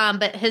hurt,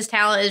 but his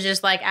talent is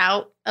just like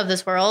out of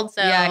this world.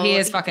 So yeah, he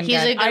is fucking he's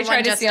good. A good I tried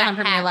one to just steal him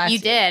from you last You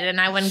year. did, and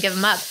I wouldn't give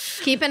him up.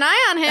 Keep an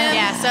eye on him.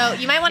 Yeah, so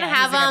you might want to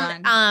Yeah, he's a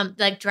have good him,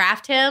 like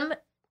draft him,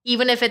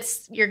 even if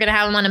you're gonna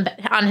have him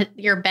on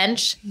your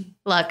bench.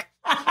 Look,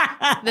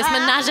 this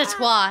menage a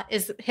trois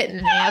is hitting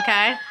me.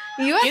 Okay,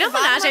 you know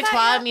menage a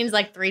trois means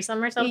like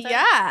threesome or something.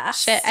 Yeah.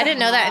 Shit, I didn't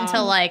know that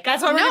until like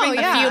That's what we're doing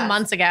a few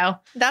months ago.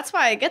 That's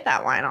why I get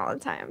that wine all the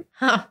time.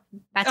 Huh.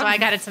 That's why I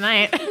got it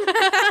tonight. for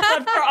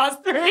us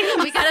three.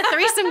 We got a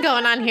threesome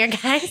going on here,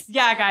 guys.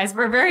 Yeah, guys,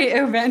 we're very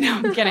open. No,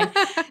 I'm kidding.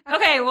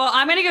 Okay, well,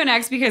 I'm going to go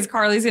next because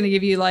Karlee's going to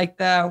give you like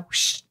the,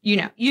 whoosh, you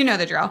know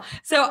the drill.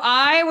 So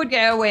I would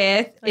go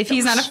with, if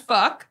he's not a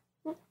fuck,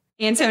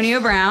 Antonio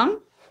Brown.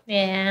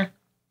 Yeah.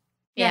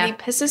 Yeah, he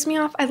pisses me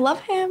off. I love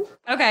him.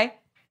 Okay,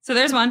 so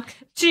there's one.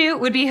 2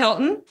 would be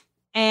Hilton.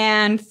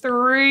 And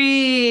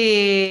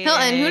 3.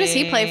 Hilton, who does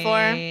he play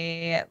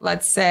for?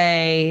 Let's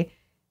say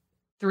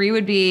 3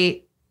 would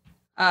be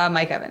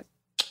Mike Evans.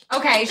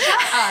 Okay, shut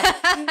up.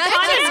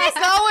 Tanya's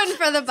going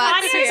for the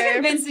Bucks Tanya's here.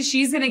 convinced that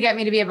she's going to get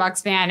me to be a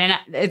Bucks fan, and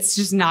it's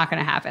just not going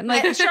to happen.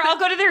 Like, sure, I'll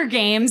go to their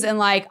games and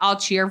like I'll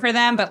cheer for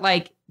them, but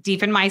like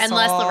deep in my soul,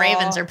 Unless the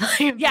Ravens are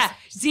playing. Yeah,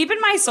 deep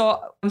in my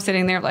soul, I'm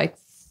sitting there like,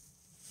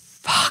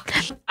 fuck.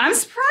 I'm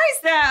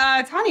surprised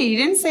that Tanya, you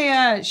didn't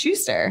say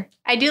Schuster.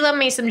 I do love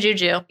me some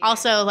Juju.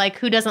 Also, like,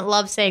 who doesn't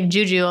love saying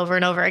Juju over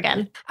and over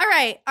again? All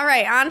right.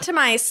 On to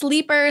my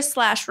sleepers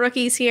 /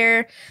 rookies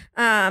here.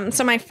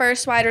 So my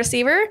first wide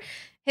receiver,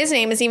 his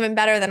name is even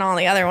better than all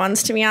the other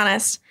ones, to be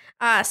honest.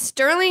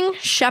 Sterling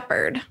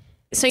Shepard.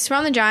 So he's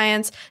from the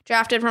Giants,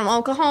 drafted from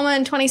Oklahoma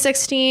in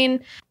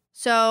 2016.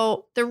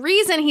 So the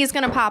reason he's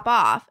going to pop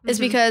off is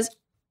because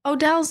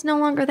Odell's no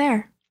longer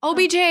there.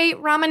 OBJ,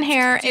 Ramen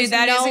Hair Dude, is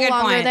that no is a good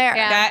longer point. there.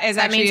 Yeah. That is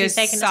That actually means a he's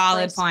taking his solid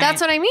place. point.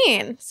 That's what I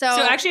mean. So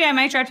actually, I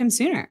might draft him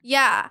sooner.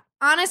 yeah,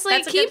 honestly,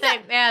 That's a keep good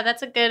that. thing. Yeah,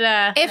 that's a good.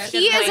 If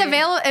he is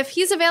available, if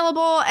he's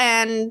available,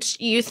 and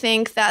you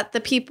think that the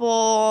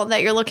people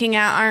that you're looking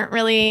at aren't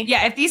really,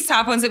 Yeah, if these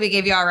top ones that we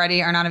gave you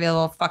already are not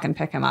available, fucking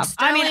pick him up.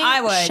 I mean, Sterling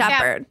I would.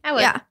 Shepard. I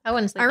would. Yeah. I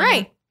wouldn't sleep All on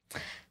right.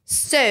 him.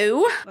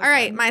 So, all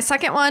right, my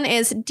second one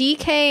is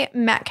DK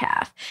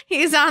Metcalf.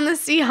 He's on the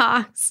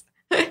Seahawks.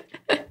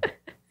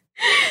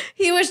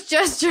 He was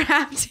just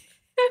drafted.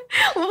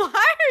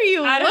 Why are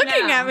you I don't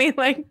looking know. at me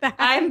like that?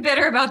 I'm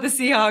bitter about the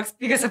Seahawks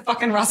because of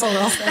fucking Russell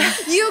Wilson.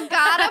 You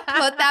gotta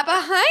put that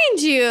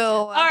behind you.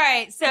 All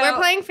right, so We're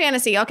playing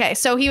fantasy. Okay,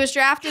 so he was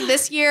drafted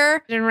this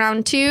year in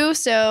round 2.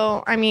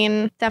 So, I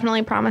mean,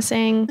 definitely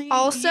promising.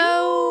 Also,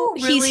 You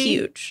he's really-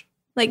 huge.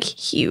 Like,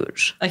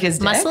 huge. like his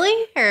dick?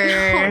 Muscly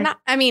or No,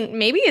 I mean,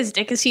 maybe his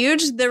dick is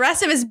huge. The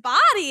rest of his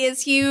body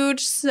is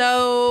huge.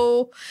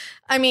 So,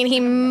 I mean, he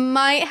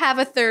might have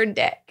a third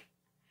dick.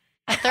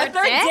 a third, A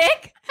third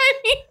dick? I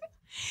mean,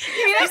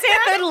 You say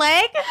a third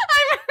leg?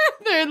 I'm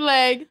a third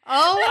leg.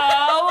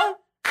 Oh,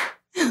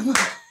 Oh,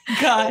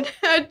 God.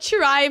 a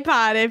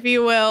tripod, if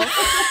you will.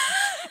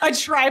 A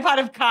tripod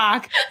of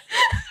cock.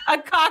 A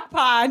cock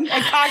pod.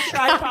 A cock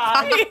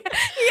tripod.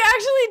 He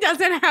actually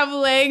doesn't have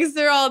legs.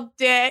 They're all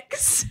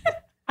dicks.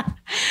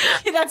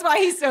 That's why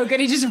he's so good.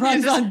 He just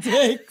runs on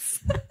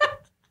dicks.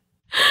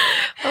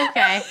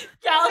 Okay.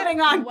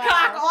 Galloping on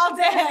cock all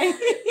day.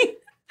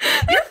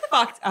 You're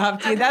fucked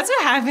up, dude. That's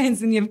what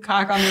happens when you have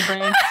cock on your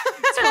brain.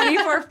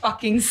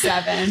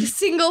 24/7.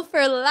 Single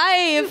for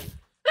life.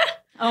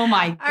 Oh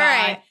my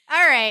God.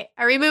 All right.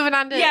 Are we moving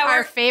on to Yeah, our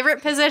we're-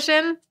 favorite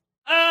position?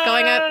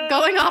 Going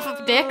off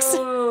of dicks?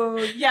 Oh,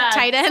 yeah.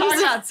 Tight ends? Talk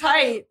about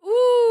tight.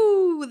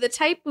 Ooh, the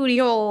tight booty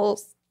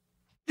holes.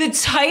 The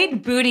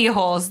tight booty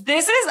holes.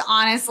 This is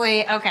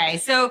honestly, okay,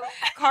 so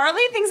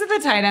Karlee thinks that the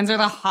tight ends are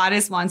the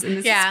hottest ones. And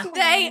this Yeah. is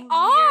They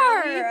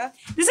are.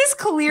 This is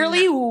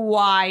clearly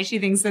why she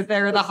thinks that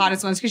they're the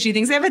hottest ones, because she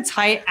thinks they have a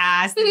tight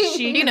ass. That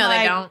she You can, know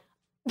like, they don't.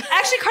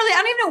 Actually, Karlee,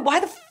 I don't even know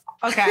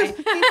why okay.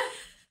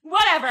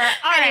 Whatever.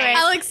 All right. Anyway.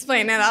 I'll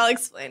explain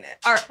it.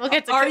 We'll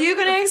get to Are you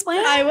going to explain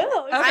it? I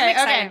will. Okay, I'm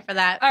excited okay. for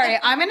that. All right.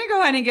 I'm going to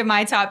go ahead and give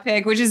my top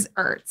pick, which is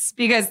Ertz,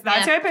 because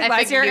that's who I picked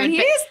last year. figured And you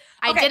would he's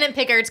I okay. didn't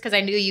pick Ertz because I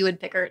knew you would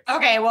pick Ertz.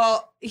 Okay,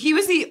 well, he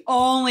was the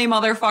only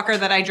motherfucker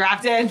that I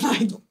drafted.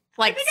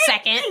 Like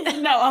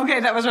second. No,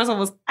 okay, that was Russell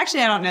Wilson.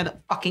 Actually, I don't know the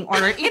fucking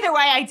order. Either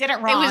way, I did it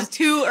It wrong. was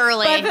too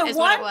early. But the is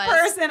what one it was.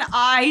 person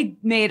I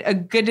made a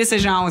good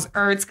decision on was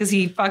Ertz, because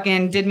he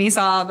fucking did me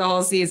solid the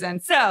whole season.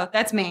 So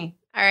that's me.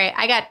 All right.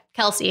 I got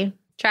Kelsey.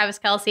 Travis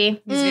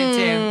Kelsey. He's good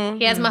too.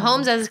 He has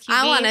Mahomes as his QB.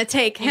 I want to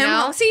take him.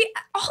 know? See,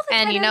 all the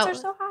And tight you ends know- are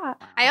so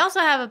hot. I also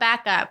have a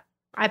backup.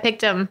 I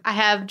picked him. I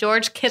have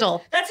George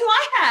Kittle. That's who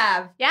I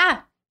have.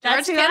 Yeah.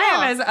 That's George who Kittle.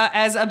 I have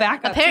as a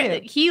backup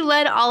Apparently, too. he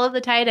led all of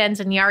the tight ends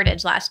in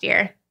yardage last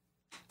year.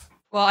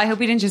 Well, I hope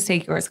he didn't just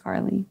take yours,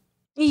 Karlee.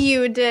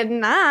 You did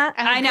not.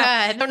 I know.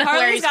 I don't know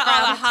where Karlee's he's got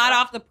all from. the hot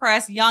off the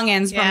press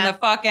youngins from the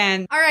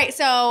fucking. All right,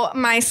 so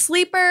my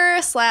sleeper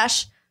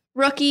 /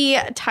 rookie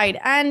tight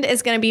end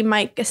is going to be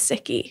Mike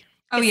Gesicki.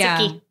 Oh,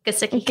 yeah.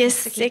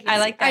 Gesicki. I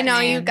like that I know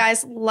name. you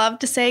guys love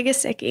to say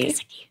Gesicki.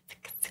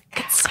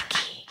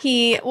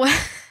 He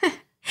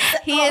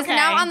is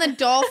now on the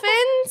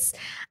Dolphins.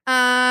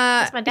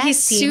 That's my dad's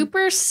he's team.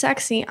 super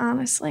sexy,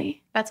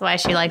 honestly. That's why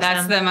she likes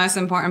That's him. the most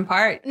important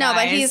part. No,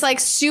 but guys. he's like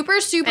super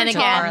and again,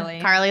 tall.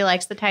 Karlee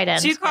likes the tight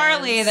end. To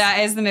Karlee, that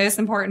is the most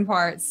important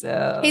part.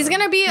 So He's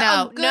gonna be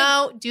a good.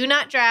 No, do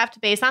not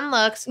draft based on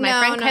looks.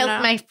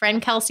 My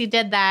friend Kelsey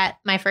did that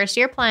my first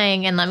year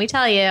playing, and let me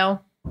tell you,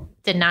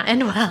 did not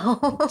end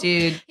well.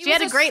 dude. She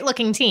had a great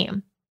looking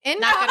team. In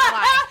Not gonna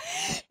lie.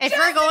 If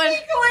we're going,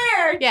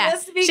 clear, yeah,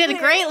 just to be she had a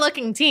clear. great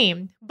looking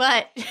team,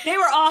 but They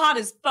were all hot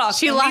as fuck.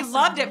 She and lost we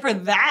loved them. it for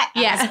that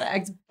Yeah.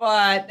 aspect,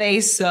 but they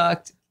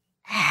sucked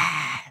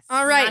ass.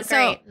 All right, not so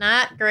great.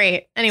 Not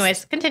great.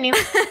 Anyways, continue.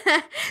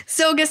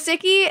 so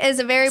Gesicki is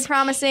a very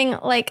promising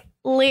like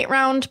late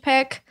round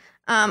pick.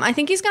 I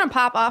think he's gonna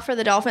pop off for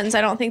the Dolphins.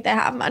 I don't think they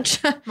have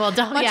much Well,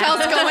 don't much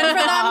else going for them.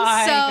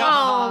 my So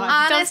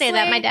God. don't say that.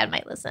 honestly- My dad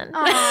might listen.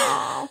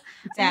 Oh.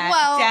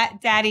 Well,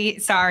 Daddy.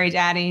 Sorry,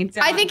 Daddy.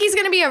 I think he's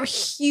going to be a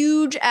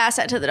huge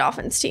asset to the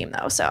Dolphins team,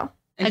 though. So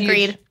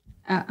Agreed.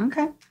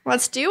 Okay.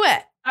 let's do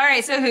it. All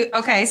right. So who?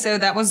 Okay. So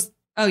that was.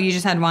 Oh, you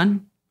just had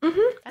one. That's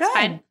Good.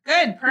 fine.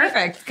 Good.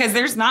 Perfect. Because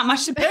there's not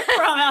much to pick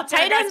from out there.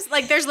 Tight ends,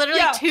 like there's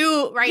literally Yeah.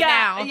 two right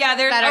now. Yeah,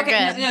 there's that are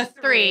okay, good. No,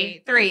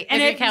 three. And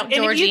you if, count and if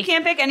Georgie. you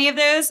can't pick any of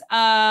those,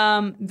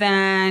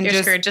 then You're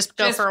screwed. Just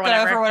go for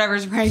whatever. Go for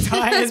whatever's right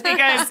time is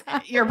because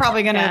you're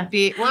probably gonna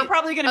be. We're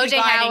probably gonna be OJ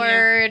guiding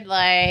Howard, you.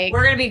 like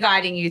We're gonna be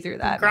guiding you through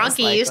that. most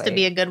Gronky used to likely.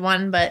 be a good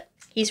one, but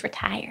he's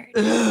retired.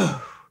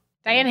 Ugh.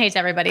 Diane hates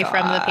everybody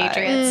from the God.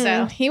 Patriots,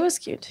 so He was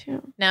cute,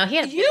 too. no, he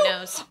had a You- big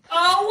nose.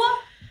 Oh,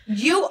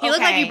 you. He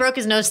looked like he okay. broke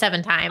his nose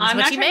 7 times, I'm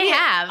which not he trying may to be-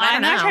 have. I don't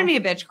I'm know. not trying to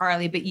be a bitch,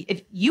 Karlee, but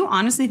if you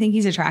honestly think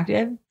he's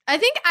attractive, I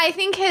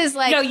think his,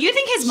 like... no, you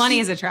think his money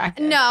is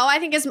attractive. No, I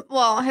think his...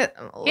 Well, He has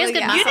good You think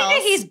that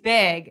muscles. he's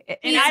big, and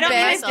He's I don't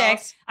mean big. his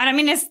dick. I don't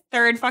mean his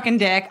third fucking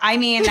dick. I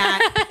mean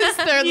that his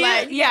third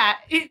leg. Yeah,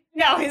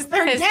 no, his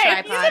third His dick.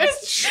 tripod.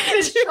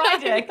 His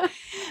tri-dick.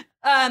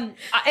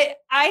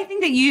 I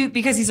think that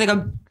because he's like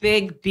a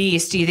big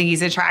beast. Do you think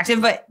he's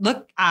attractive? But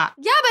look, Yeah,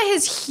 but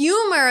his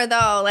humor,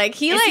 though, like,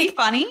 he, is like... he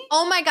funny?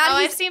 Oh, my God, Oh,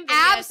 he's I've seen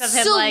videos of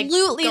him, like,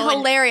 absolutely going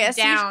hilarious.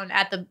 down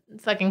at the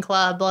fucking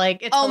club. Like,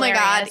 it's Oh, my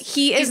hilarious. God,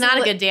 he He's is not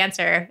a li- good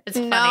dancer. It's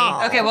No.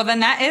 funny. Okay, well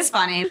then that is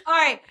funny. All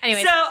right.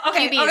 Anyways,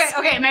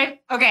 so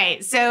okay.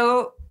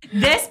 So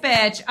this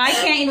bitch, I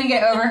can't even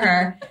get over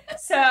her.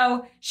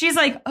 So she's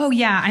like, oh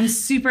yeah, I'm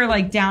super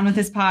like down with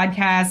this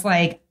podcast,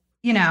 like,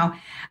 you know.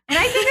 And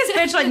I think this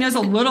bitch like knows a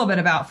little bit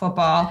about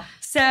football.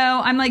 So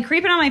I'm like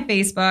creeping on my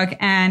Facebook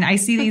and I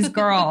see these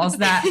girls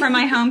that from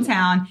my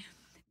hometown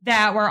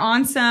that were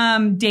on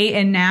some date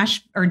in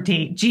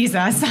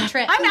Jesus.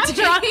 Trip. I'm not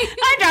drunk.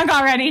 I'm drunk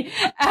already.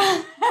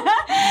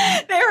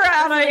 They were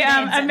at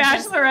a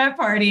bachelorette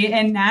party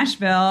in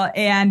Nashville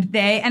and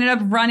they ended up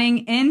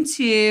running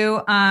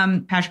into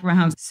Patrick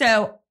Mahomes.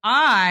 So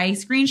I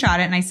screenshot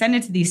it and I send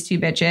it to these two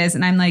bitches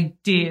and I'm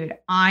like, dude,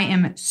 I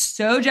am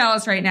so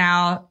jealous right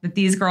now that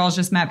these girls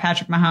just met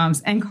Patrick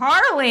Mahomes. And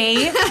Karlee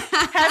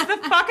has the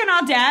fucking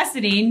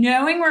audacity,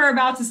 knowing we're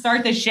about to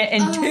start this shit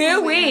in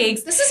 2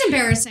 weeks, This is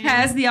embarrassing.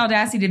 has the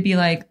audacity to be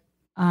like,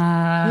 Who's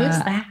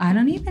that? I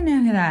don't even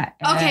know who that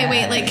is. Okay,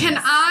 wait, like, can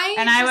I?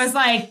 And I was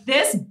like,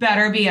 this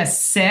better be a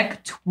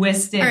sick,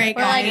 twisted All right,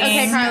 We're like,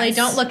 okay, Karlee,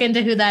 don't look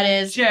into who that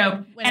is.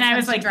 joke. When And it I comes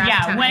was to like, draft yeah,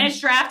 time. when it's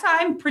draft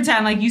time,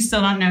 pretend like you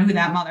still don't know who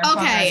that motherfucker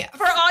Okay. is.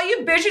 For all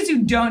you bitches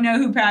who don't know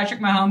who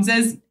Patrick Mahomes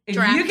is, if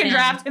Draft you can him.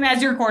 draft him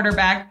as your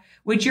quarterback,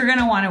 which you're going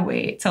to want to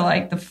wait till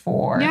like the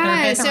 4th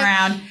Yeah, or 5th so-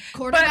 round.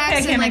 But pick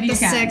Quarterbacks him in like if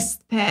the you can. 6th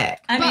pick.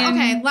 I But mean-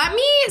 okay, let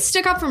me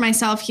stick up for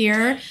myself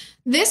here.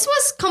 This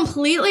was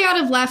completely out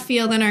of left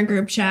field in our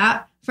group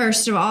chat.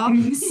 First of all,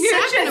 You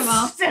second of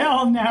all, just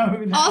still know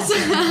who that also,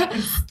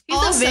 is. He's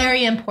also, a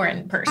very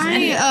important person.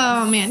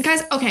 oh man,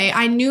 guys. Okay,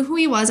 I knew who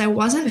he was. I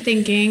wasn't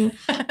thinking.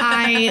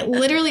 I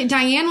literally,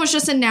 Diane was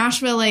just in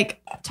Nashville,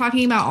 like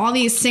talking about all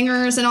these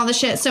singers and all this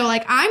shit. So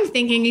like, I'm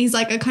thinking he's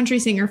like a country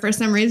singer for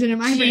some reason in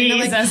my brain. I'm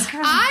like, Jesus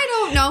Christ. I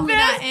don't know who This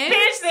that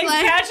bitch is. thinks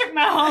Like, Patrick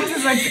Mahomes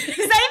is like, does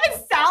that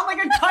even sound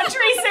like a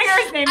country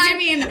singer's name? I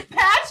mean,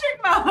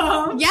 Patrick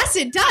Mahomes. yes,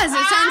 it does.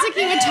 It sounds like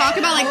he would talk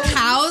about like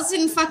cows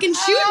and fucking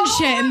shooting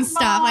shit and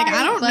stuff. Like,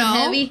 I don't But know.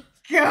 heavy.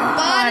 God,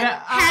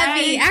 Bud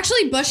heavy.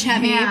 Actually, bush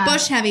heavy. Yeah.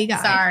 Bush heavy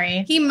guy.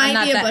 Sorry. He I'm might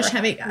not be a that bush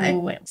heavy guy.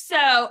 Ooh.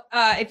 So,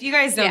 if you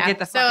guys don't Yeah, get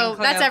the so fucking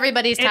clue, that's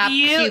everybody's if top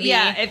you, QB.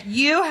 Yeah, if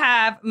you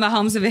have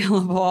Mahomes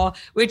available,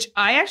 which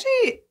I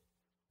actually,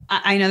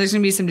 I know there's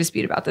going to be some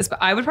dispute about this, but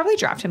I would probably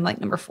draft him like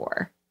number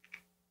 4,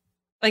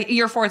 like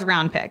your 4th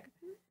round pick.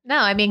 No,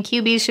 I mean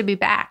QBs should be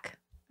back.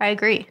 I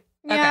agree.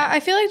 Yeah, Okay. I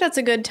feel like that's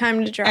a good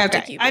time to draft a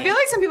Okay, QB. I feel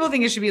like some people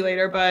think it should be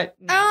later, but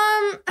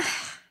no.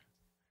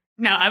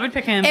 No, I would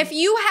pick him. If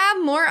you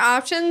have more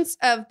options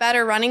of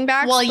better running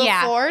backs, Well,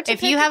 yeah. before to If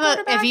pick you a have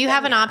quarterback,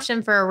 an then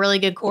option for a really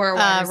good Or a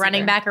wide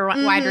running receiver. back or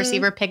wide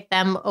receiver, pick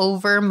them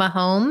over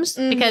Mahomes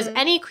because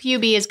any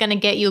QB is going to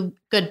get you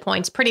good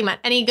points. Pretty much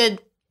any good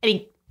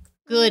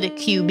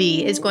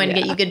QB is going to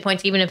get you good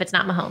points, even if it's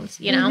not Mahomes.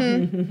 You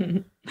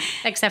know,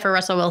 except for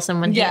Russell Wilson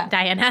when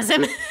Diane has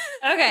him.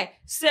 Okay,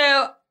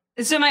 so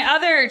my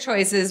other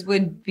choices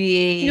would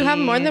be you have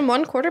more than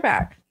one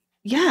quarterback.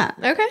 Yeah.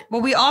 Okay.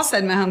 Well, we all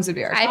said Mahomes would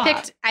be our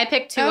top. I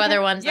picked two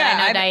other ones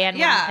that I know Diane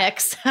wouldn't pick.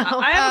 So.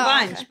 I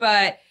have a bunch,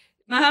 but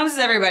Mahomes is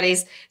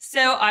everybody's. So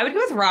I would go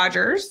with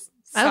Rodgers.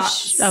 No,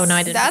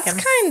 I didn't. That's pick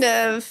him. kind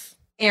of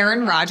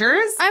Aaron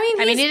Rodgers. I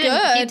mean, he's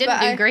good. He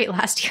didn't do great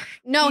last year.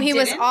 No, he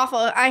was didn't? awful.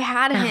 I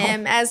had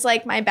him as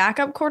like my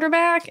backup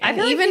quarterback. I And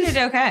feel even like he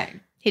did okay.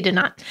 He did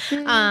not. Okay,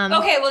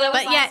 well that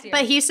was last year.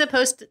 But he's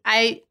supposed to.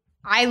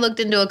 I looked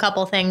into a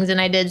couple things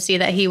and I did see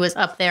that he was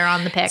up there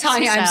on the picks.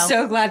 Tanya, I'm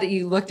so glad that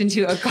you looked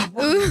into a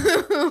couple.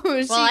 Ooh,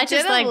 well, I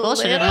just like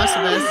bullshitted most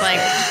of those, like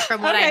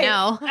from what I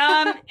know.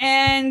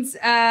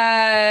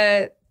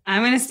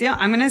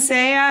 I'm gonna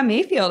say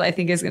Mayfield. I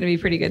think is gonna be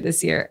pretty good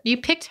this year. You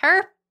picked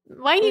her.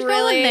 Why are you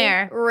Really? going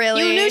there?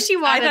 Really? You knew she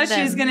wanted I thought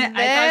she was gonna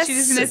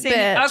This say.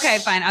 bitch. Okay,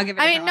 fine. I'll give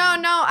it. I mean, no.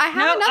 I have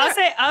No,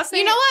 another. I'll say.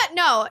 You know what?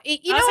 No.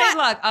 You know what?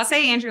 Luck. I'll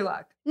say Andrew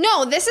Luck.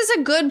 No, this is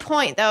a good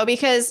point though,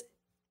 because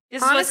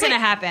This is what's Honestly, gonna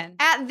happen.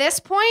 at this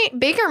point,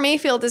 Baker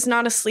Mayfield is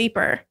not a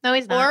sleeper No,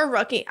 he's not. or a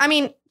rookie. I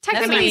mean, That's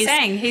technically, what he's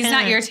saying. He's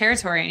not your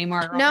territory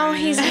anymore. no, girlfriend.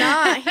 he's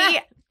not. He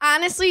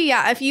honestly,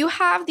 yeah. If you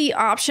have the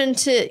option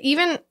to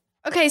even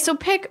so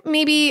pick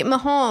maybe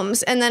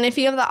Mahomes, and then if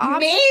you have the option,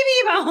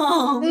 Maybe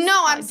Mahomes.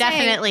 no, I'm saying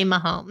Definitely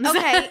Mahomes.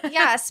 okay,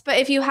 yes, but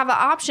if you have an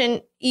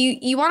option,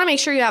 you want to make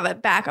sure you have a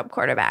backup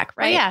quarterback,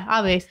 Right? right? Yeah,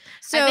 obvious.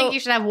 So I think you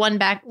should have one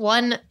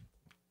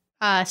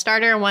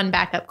starter and one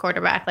backup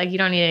quarterback. Like you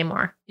don't need any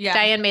more. Yeah.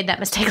 Diane made that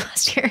mistake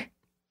last year.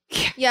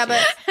 yeah,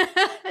 but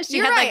She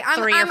you're had right. like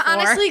 3 or I'm 4.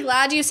 honestly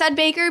glad you said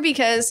Baker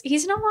because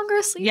he's no longer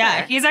a sleeper.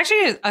 Yeah, he's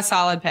actually a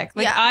solid pick.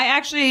 Like Yeah.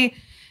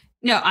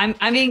 I'm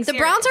being the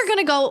serious. Browns are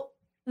gonna go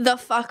the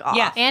fuck off.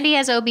 Yeah. And he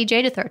has OBJ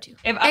to throw to.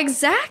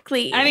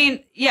 Exactly. I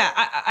mean, yeah,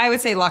 I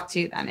would say Luck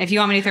too. Then, if you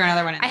want me to throw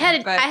another one in, I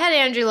had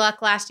Andrew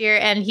Luck last year,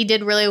 and he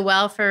did really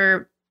well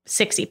for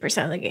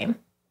 60% of the game.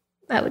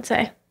 I would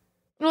say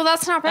well,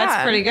 that's not bad.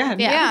 that's pretty good.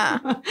 Yeah.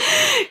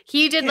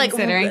 he did like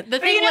Considering. the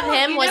But thing you know with what-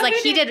 him you was know like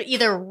who he did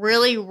either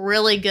really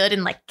really good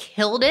and like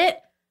killed it,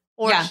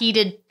 or Yeah. he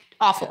did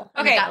awful.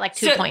 And Okay, got like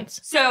 2 points.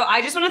 So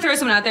I just want to throw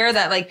someone out there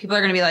that like people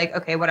are gonna be like,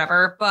 okay,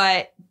 whatever.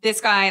 But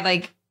this guy,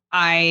 like,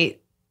 I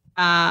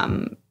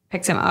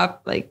picked him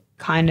up like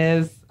kind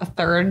of a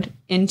third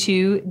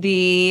into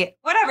the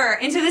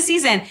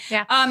season.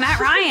 Yeah. Matt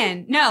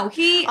Ryan. No,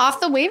 he. Off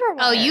the waiver wire.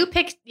 Oh, you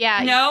picked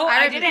No,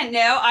 I remember- didn't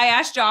know. I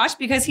asked Josh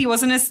because he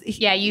wasn't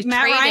You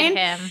Matt traded Ryan,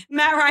 him.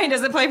 Matt Ryan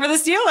doesn't play for the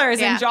Steelers,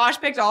 Yeah. and Josh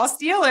picked all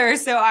Steelers.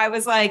 So I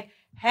was like,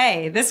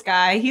 hey, this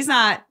guy, he's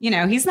not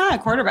a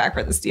quarterback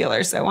for the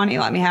Steelers. So why don't you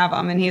let me have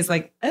him? And he's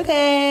like,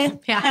 okay.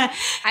 Yeah.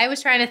 I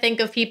was trying to think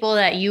of people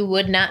that you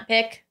would not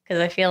pick because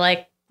I feel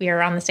like we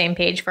are on the same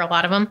page for a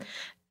lot of them.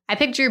 I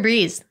picked Drew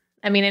Brees.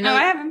 I mean, I know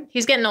I have him.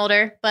 he's getting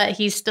older, but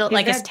he's still He's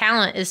his good.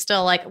 talent is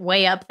still like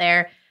way up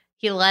there.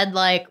 He led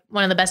like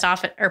one of the best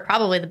or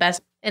probably the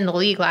best in the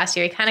league last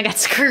year. He kind of got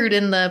screwed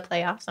in the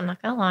playoffs. I'm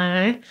not gonna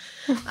lie,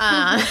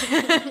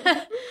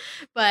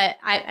 but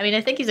I mean, I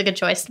think he's a good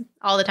choice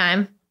all the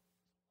time.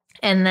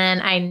 And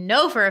then I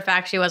know for a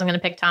fact she wasn't going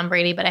to pick Tom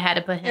Brady, but I had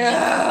to put him in for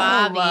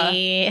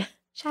Bobby.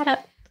 Shut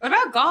up. What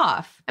about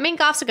Goff? I mean,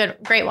 Goff's a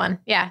great one.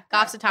 Yeah,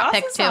 Goff's a top Goff's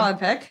pick a too. solid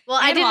pick. Well,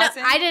 And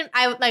Watson.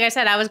 like I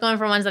said, I was going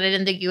for ones that I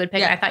didn't think you would pick.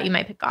 Yeah. And I thought you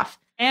might pick Goff.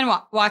 And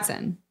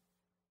Watson.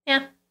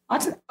 Yeah.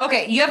 Watson.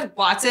 Okay, you have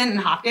Watson and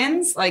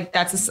Hopkins. Like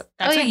that's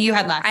yeah. what you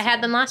had last. I had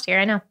year. them last year.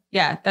 I know.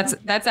 Yeah,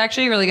 that's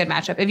actually a really good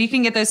matchup. If you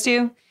can get those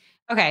two.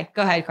 Okay,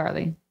 go ahead,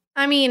 Karlee.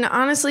 I mean,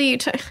 honestly, you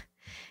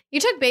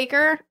took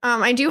Baker.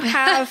 I do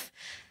have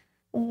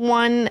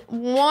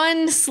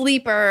one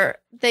sleeper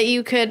that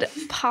you could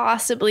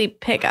possibly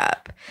pick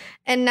up.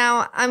 And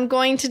now I'm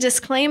going to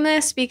disclaim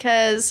this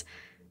because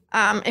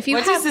if you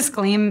What have does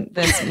disclaim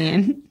this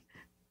mean?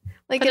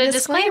 like Put a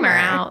disclaimer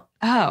out.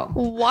 Oh,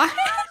 What?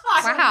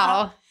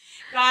 Wow.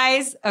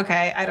 guys.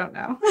 Okay, I don't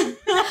know.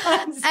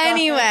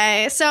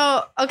 Anyway,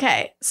 so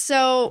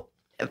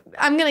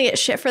I'm gonna get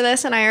shit for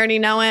this, and I already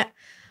know it.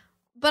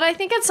 But I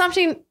think it's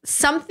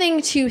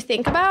something to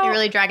think about. You're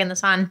really dragging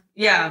this on.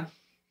 Yeah,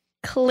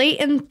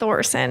 Clayton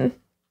Thorson.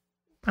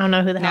 I don't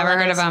know who the hell never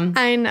that heard is. of him.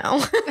 I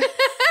know.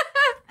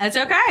 That's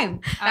okay.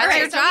 That's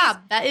your job.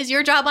 That is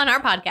your job on our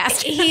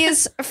podcast.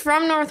 He's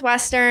from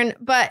Northwestern,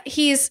 but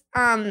he's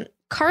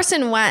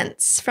Carson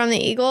Wentz from the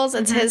Eagles.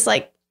 It's his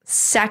like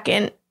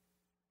second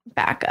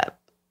backup.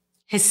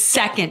 His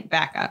second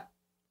backup.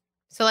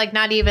 So like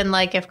not even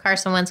like if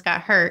Carson Wentz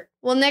got hurt.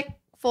 Well, Nick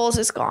Foles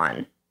is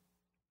gone.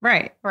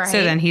 Right. Right.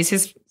 So then he's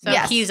his. So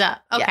Yes. he's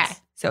up. Okay.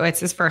 Yes. So it's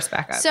his first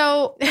backup.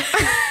 So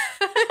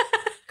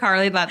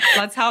Karlee,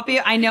 let's help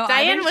you. I know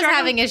Diane was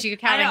having issue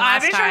counting I've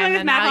last been struggling time. with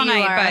And math now all you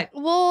night, are.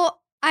 but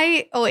well,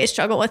 I always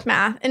struggle with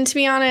math. And to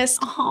be honest,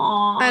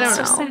 I don't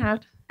know. So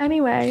sad.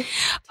 Anyway.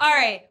 All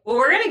right. Well,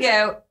 we're going to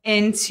go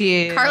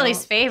into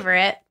Karlee's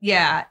favorite.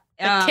 Yeah.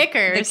 The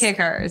kickers. The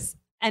kickers.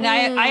 And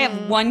I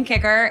have one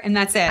kicker, and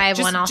that's it. I have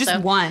one also.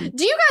 Just one.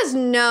 Do you guys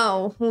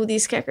know who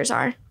these kickers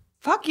are?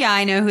 Fuck yeah,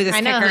 I know who this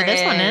kicker who this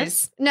is. one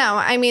is. No,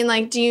 I mean,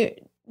 like, do you...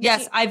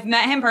 Yes, I've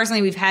met him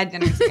personally. We've had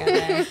dinner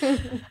together.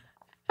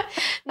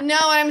 No,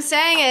 what I'm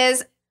saying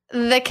is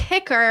the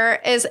kicker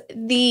is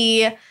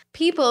the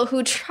people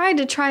who tried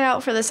to try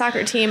out for the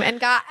soccer team and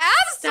got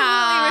absolutely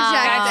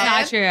rejected.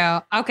 That's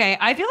not true. Okay,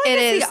 I feel like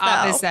it's the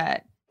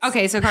opposite.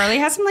 Okay, so Karlee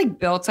has some like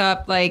built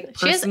up like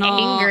personal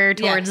she has anger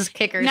towards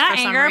kickers. Not for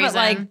some anger, reason. but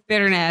like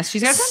bitterness.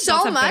 She's got some So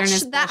built up much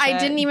bitterness that I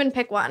bullshit. didn't even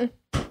pick one.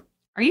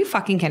 Are you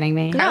fucking kidding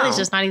me? No. Karlee's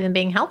just not even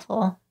being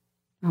helpful.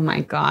 Oh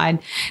my God.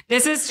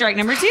 This is strike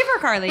number 2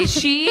 for Karlee.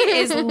 She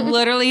is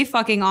literally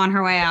fucking on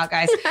her way out,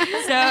 guys. So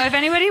if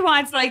anybody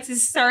wants like to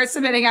start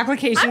submitting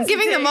applications. I'm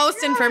giving the most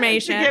to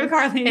information. give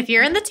Karlee If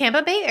you're in the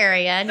Tampa Bay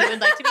area and you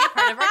would like to be a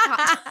part of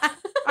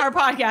our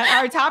podcast,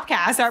 our top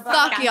cast, our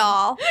Fuck podcast.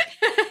 y'all.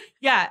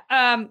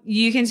 Yeah,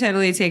 you can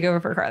totally take over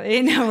for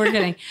Karlee. No, we're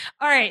kidding.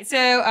 All right,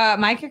 so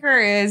my kicker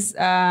is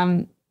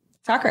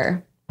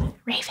Tucker.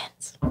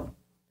 Ravens.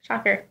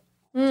 Shocker.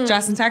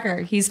 Justin Tucker.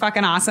 He's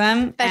fucking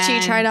awesome. Bet you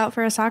And- tried out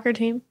for a soccer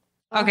team.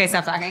 Okay,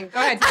 stop talking. Go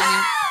ahead,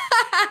 Tanya.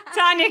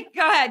 Tanya,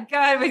 go ahead. Go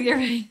ahead with your...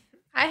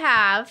 I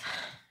have,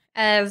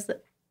 as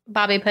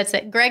Bobby puts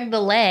it, Greg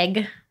the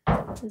Leg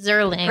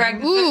Zerling.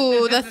 Greg,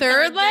 Ooh, the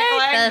third dick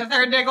leg? The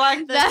third dick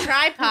leg? the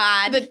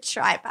tripod. The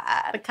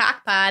tripod. the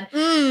cockpod.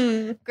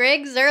 Mm.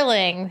 Greg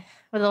Zerling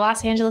with the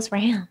Los Angeles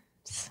Rams.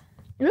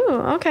 Ooh,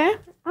 okay.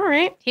 All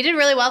right. He did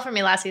really well for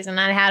me last season.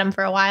 I had him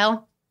for a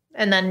while.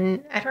 And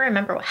then I don't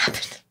remember what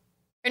happened.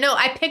 Or no,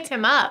 I picked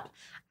him up.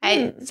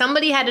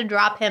 Somebody had to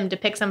drop him to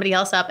pick somebody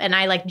else up, and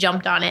I like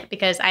jumped on it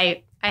because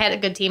I had a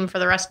good team for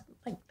the rest,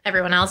 like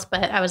everyone else.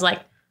 But I was like,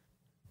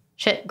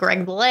 shit,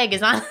 Greg the Leg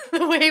is on the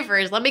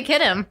waivers. Let me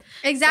kid him.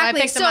 Exactly.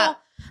 picked him So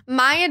up.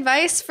 my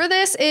advice for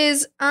this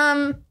is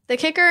the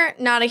kicker,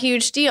 not a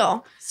huge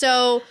deal.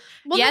 So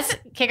Yes,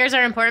 kickers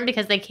are important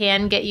because they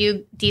can get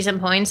you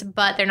decent points,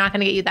 but they're not going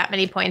to get you that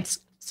many points.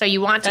 So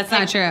you want to That's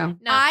not true.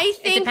 No, I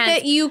it think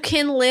depends. that you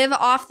can live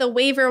off the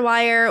waiver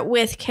wire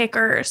with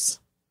kickers.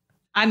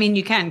 I mean,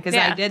 you can because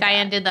I did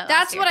Diane that. did that.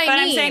 That's last what year. I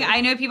But mean. I'm saying I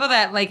know people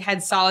that like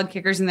had solid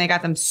kickers and they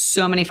got them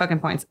so many fucking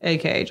points,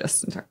 aka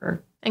Justin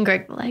Tucker. And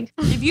Greg the Leg.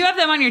 If you have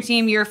them on your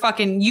team, you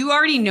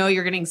already know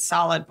you're getting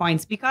solid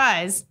points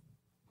because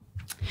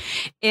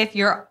if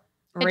your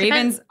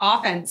Ravens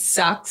offense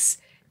sucks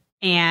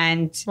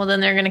and Well, then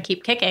they're going to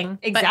keep kicking.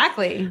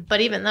 exactly.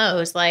 But even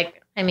those,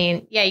 like, I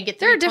mean, yeah, you get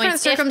 3 there are different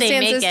points if they make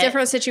circumstances, it.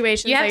 different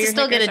situations. You have that to your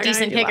still get kickers a are gonna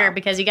decent do kicker well.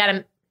 because they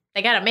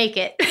got to make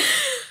it.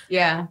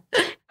 Yeah.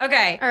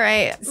 Okay. All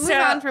right, move So-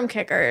 on from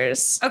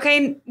kickers.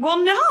 Okay.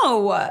 Well,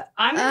 no.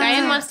 I'm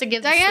Diane wants to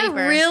give the Diane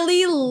sleeper.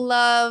 really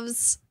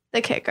loves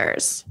the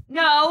kickers.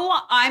 No,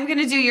 I'm going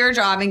to do your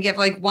job and give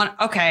like one.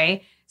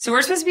 Okay. So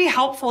we're supposed to be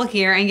helpful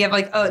here and give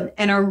like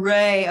an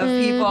array of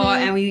people,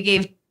 and we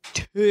gave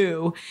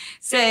 2.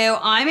 So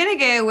I'm going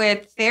to go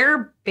with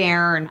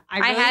Fairbairn.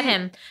 I had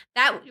him.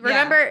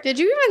 Remember, Did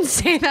you even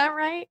say that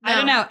right? I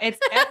don't know. It's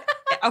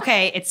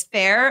okay. It's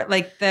fair.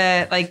 Like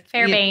the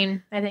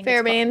Fairbane, I think.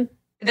 Fairbairn.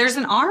 There's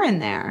an R in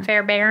there.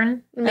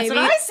 Fairbairn. That's what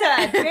I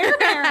said.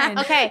 Fairbairn.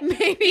 Okay.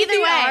 Maybe Either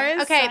the way.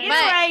 R's. Okay, Either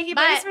way, he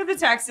plays for the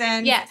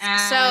Texans. Yes.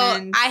 So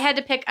and- I had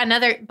to pick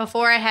another,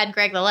 before I had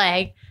Greg the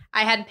Leg,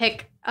 I had to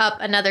pick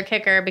up another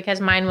kicker because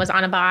mine was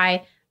on a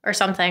bye or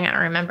something. I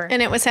don't remember.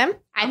 And it was him? Oh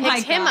I my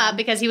picked him God. up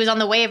because he was on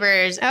the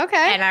waivers.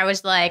 Okay. And I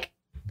was like,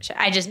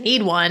 I just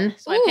need one.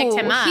 So I picked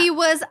him Ooh, up. He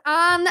was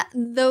on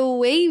the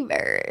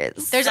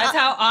waivers. There's That's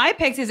how I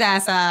picked his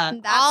ass up.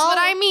 That's what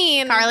I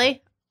mean.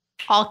 Carly,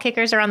 all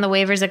kickers are on the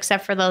waivers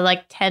except for the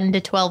like 10 to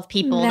 12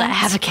 people that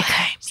have a kicker.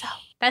 So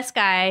this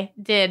guy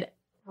did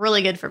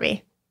really good for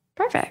me.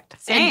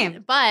 Perfect.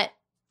 Same. But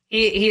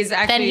He's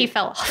actually. then he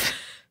fell off.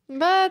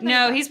 But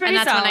No, he's pretty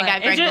And that's when solid. I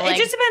got Greg the it Leg.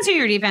 just depends who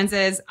your defense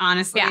is,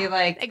 honestly. Yeah,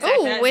 like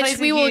exactly. that Ooh, which plays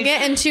a we will huge-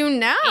 get into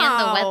now. And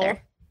the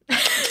weather.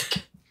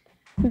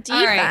 Defense.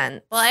 All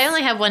right. Well, I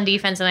only have one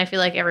defense and I feel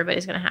like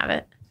everybody's going to have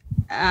it.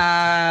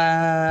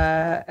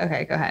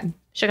 Okay, go ahead.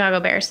 Chicago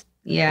Bears.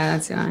 Yeah,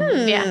 that's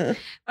fine. Yeah.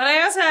 But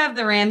I also have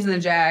the Rams and the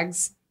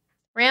Jags.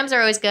 Rams are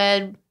always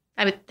good.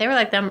 I mean, they were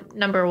like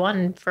number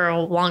 1 for a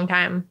long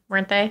time,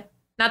 weren't they?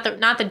 Not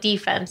the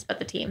defense, but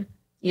the team.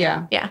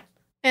 Yeah.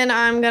 And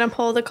I'm going to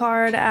pull the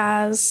card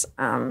as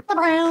The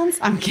Browns.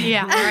 I'm kidding.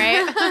 Yeah,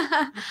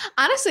 right?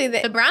 honestly,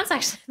 The Browns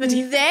actually. Browns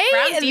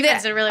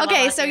defense did really well.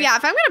 Okay, last so year. yeah,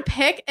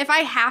 if I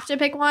have to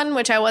pick one,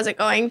 which I wasn't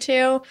going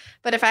to,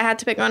 but if I had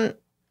to pick one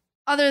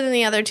other than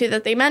the other 2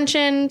 that they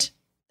mentioned,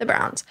 the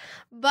Browns.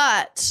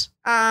 But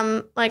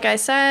like I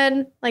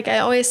said, like I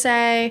always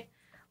say,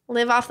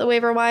 live off the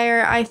waiver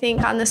wire, I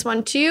think, on this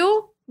one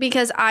too,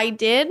 because I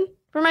did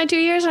for my 2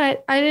 years and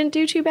I didn't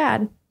do too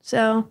bad.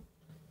 So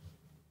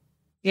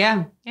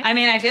Yeah. I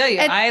mean, I feel you.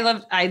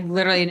 I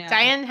literally know.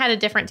 Diane had a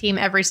different team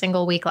every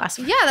single week last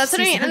week. Yeah, that's what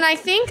I mean. And I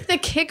think the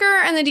kicker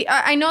and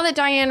I know that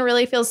Diane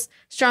really feels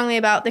strongly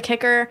about the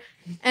kicker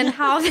and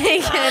how they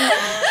can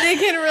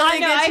really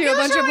get you a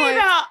bunch of points.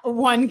 About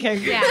one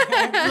kicker.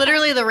 Yeah.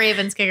 Literally the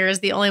Ravens kicker is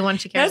the only one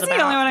she cares That's about.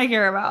 the only one I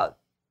care about.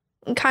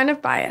 I'm kind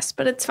of biased,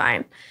 but it's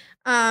fine.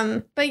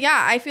 But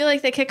yeah, I feel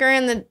like the kicker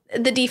and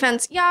the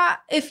defense, yeah,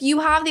 if you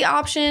have the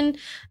option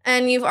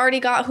and you've already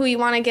got who you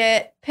want to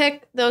get,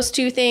 pick those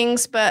two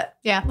things. But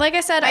Yeah. like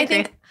I said, I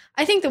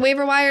think the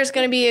waiver wire is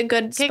going to be a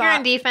good Kicker spot.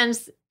 and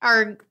defense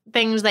are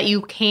things that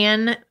you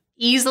can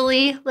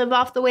easily live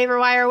off the waiver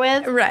wire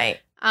with. Right.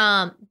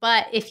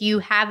 But if you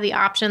have the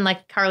option,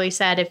 like Karlee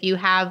said, if you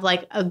have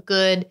like a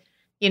good,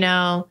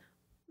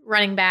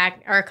 running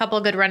back or a couple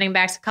of good running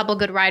backs, a couple of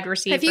good wide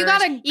receivers, If you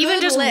got a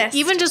good list.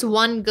 even just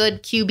one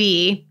good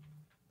QB,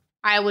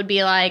 I would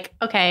be like,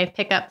 okay,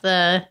 pick up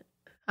the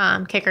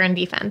kicker and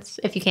defense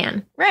if you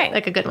can. Right.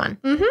 Like a good one.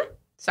 Mm-hmm.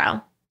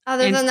 So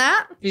Other than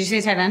that, Did you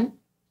say tight end?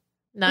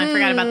 no, I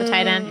forgot about the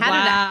tight end. How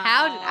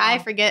did Wow. I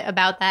forget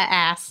about that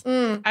ass?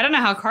 I don't know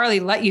how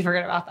Karlee let you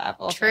forget about that.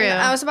 Bullshit. True.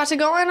 I was about to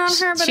go in on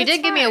her, but She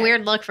did give me a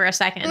weird look for a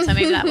second, so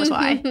maybe that was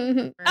why.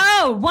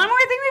 Oh, one more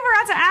thing we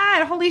forgot to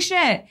add. Holy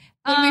shit.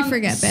 What did we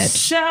forget, bitch?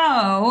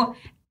 So,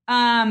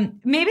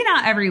 maybe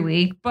not every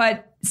week,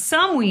 but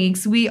some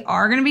weeks we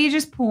are going to be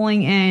just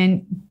pulling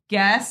in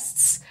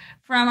guests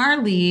from our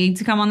league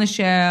to come on the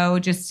show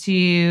just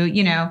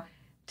to,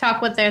 Talk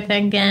what they're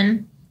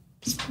thinking.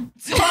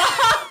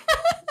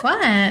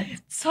 What?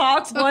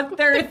 talk what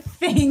they're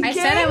thinking. I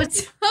said I would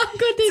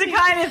to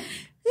kind of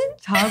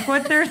talk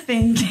what they're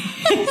thinking.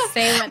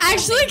 say what.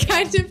 Actually,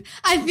 kind of.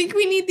 I think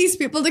we need these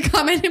people to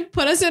come in and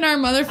put us in our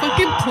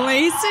motherfucking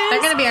places.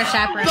 They're gonna be our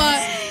chaperones. But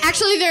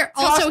actually, they're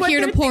also what here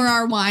to they're pour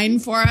our wine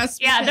for us.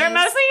 Yeah, they're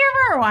because- mostly here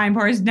for our wine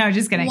pours. No,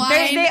 just kidding.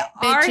 Wine They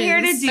are bitches. here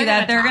to do They're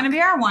that. gonna They're talk going to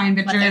be our wine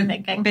what they're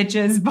thinking.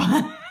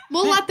 bitches.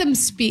 We'll let them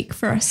speak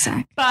for a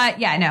sec. But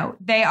yeah, no,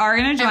 they are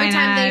going to join Every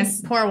time us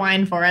they pour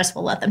wine for us,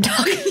 we'll let them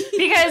talk.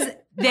 because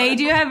they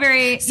do have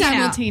very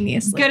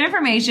Simultaneously. good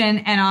information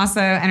and also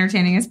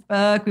entertaining as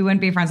fuck. We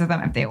wouldn't be friends with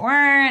them if they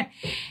weren't.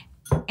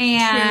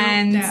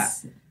 And Yeah.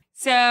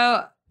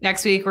 so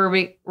next week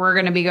we're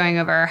going to be going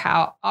over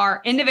how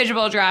our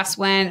individual drafts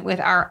went with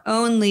our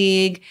own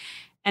league.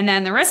 And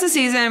then the rest of the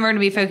season, we're going to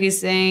be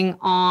focusing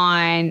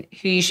on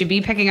who you should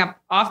be picking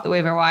up off the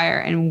waiver wire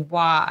and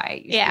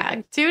why.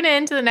 Yeah, tune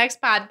in to the next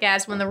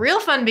podcast when the real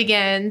fun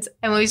begins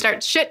and when we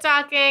start shit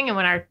talking and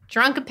when our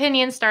drunk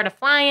opinions start a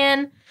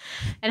flying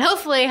and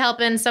hopefully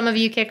helping some of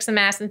you kick some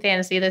ass in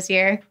fantasy this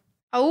year.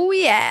 Oh,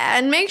 yeah.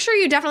 And make sure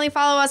you definitely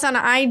follow us on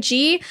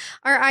IG.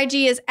 Our IG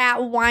is at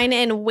Wine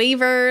and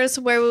Waivers,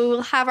 where we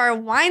will have our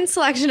wine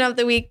selection of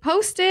the week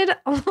posted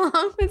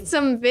along with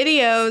some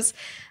videos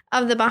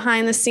of the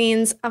behind the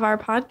scenes of our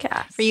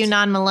podcast. For you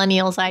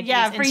non-millennials, IG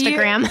is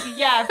Instagram.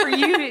 For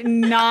you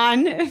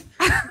non. Okay,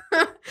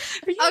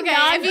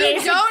 if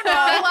you don't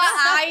know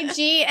what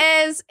IG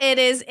is, it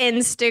is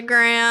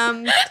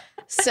Instagram.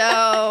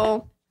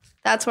 So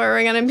that's where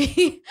we're going to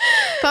be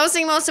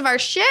posting most of our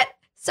shit.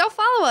 So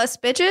follow us,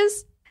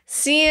 bitches.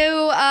 See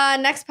you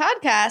next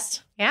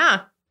podcast.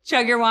 Yeah,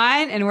 Chug your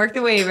wine and work the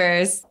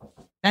waivers.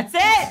 That's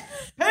it.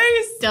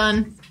 Peace.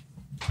 done.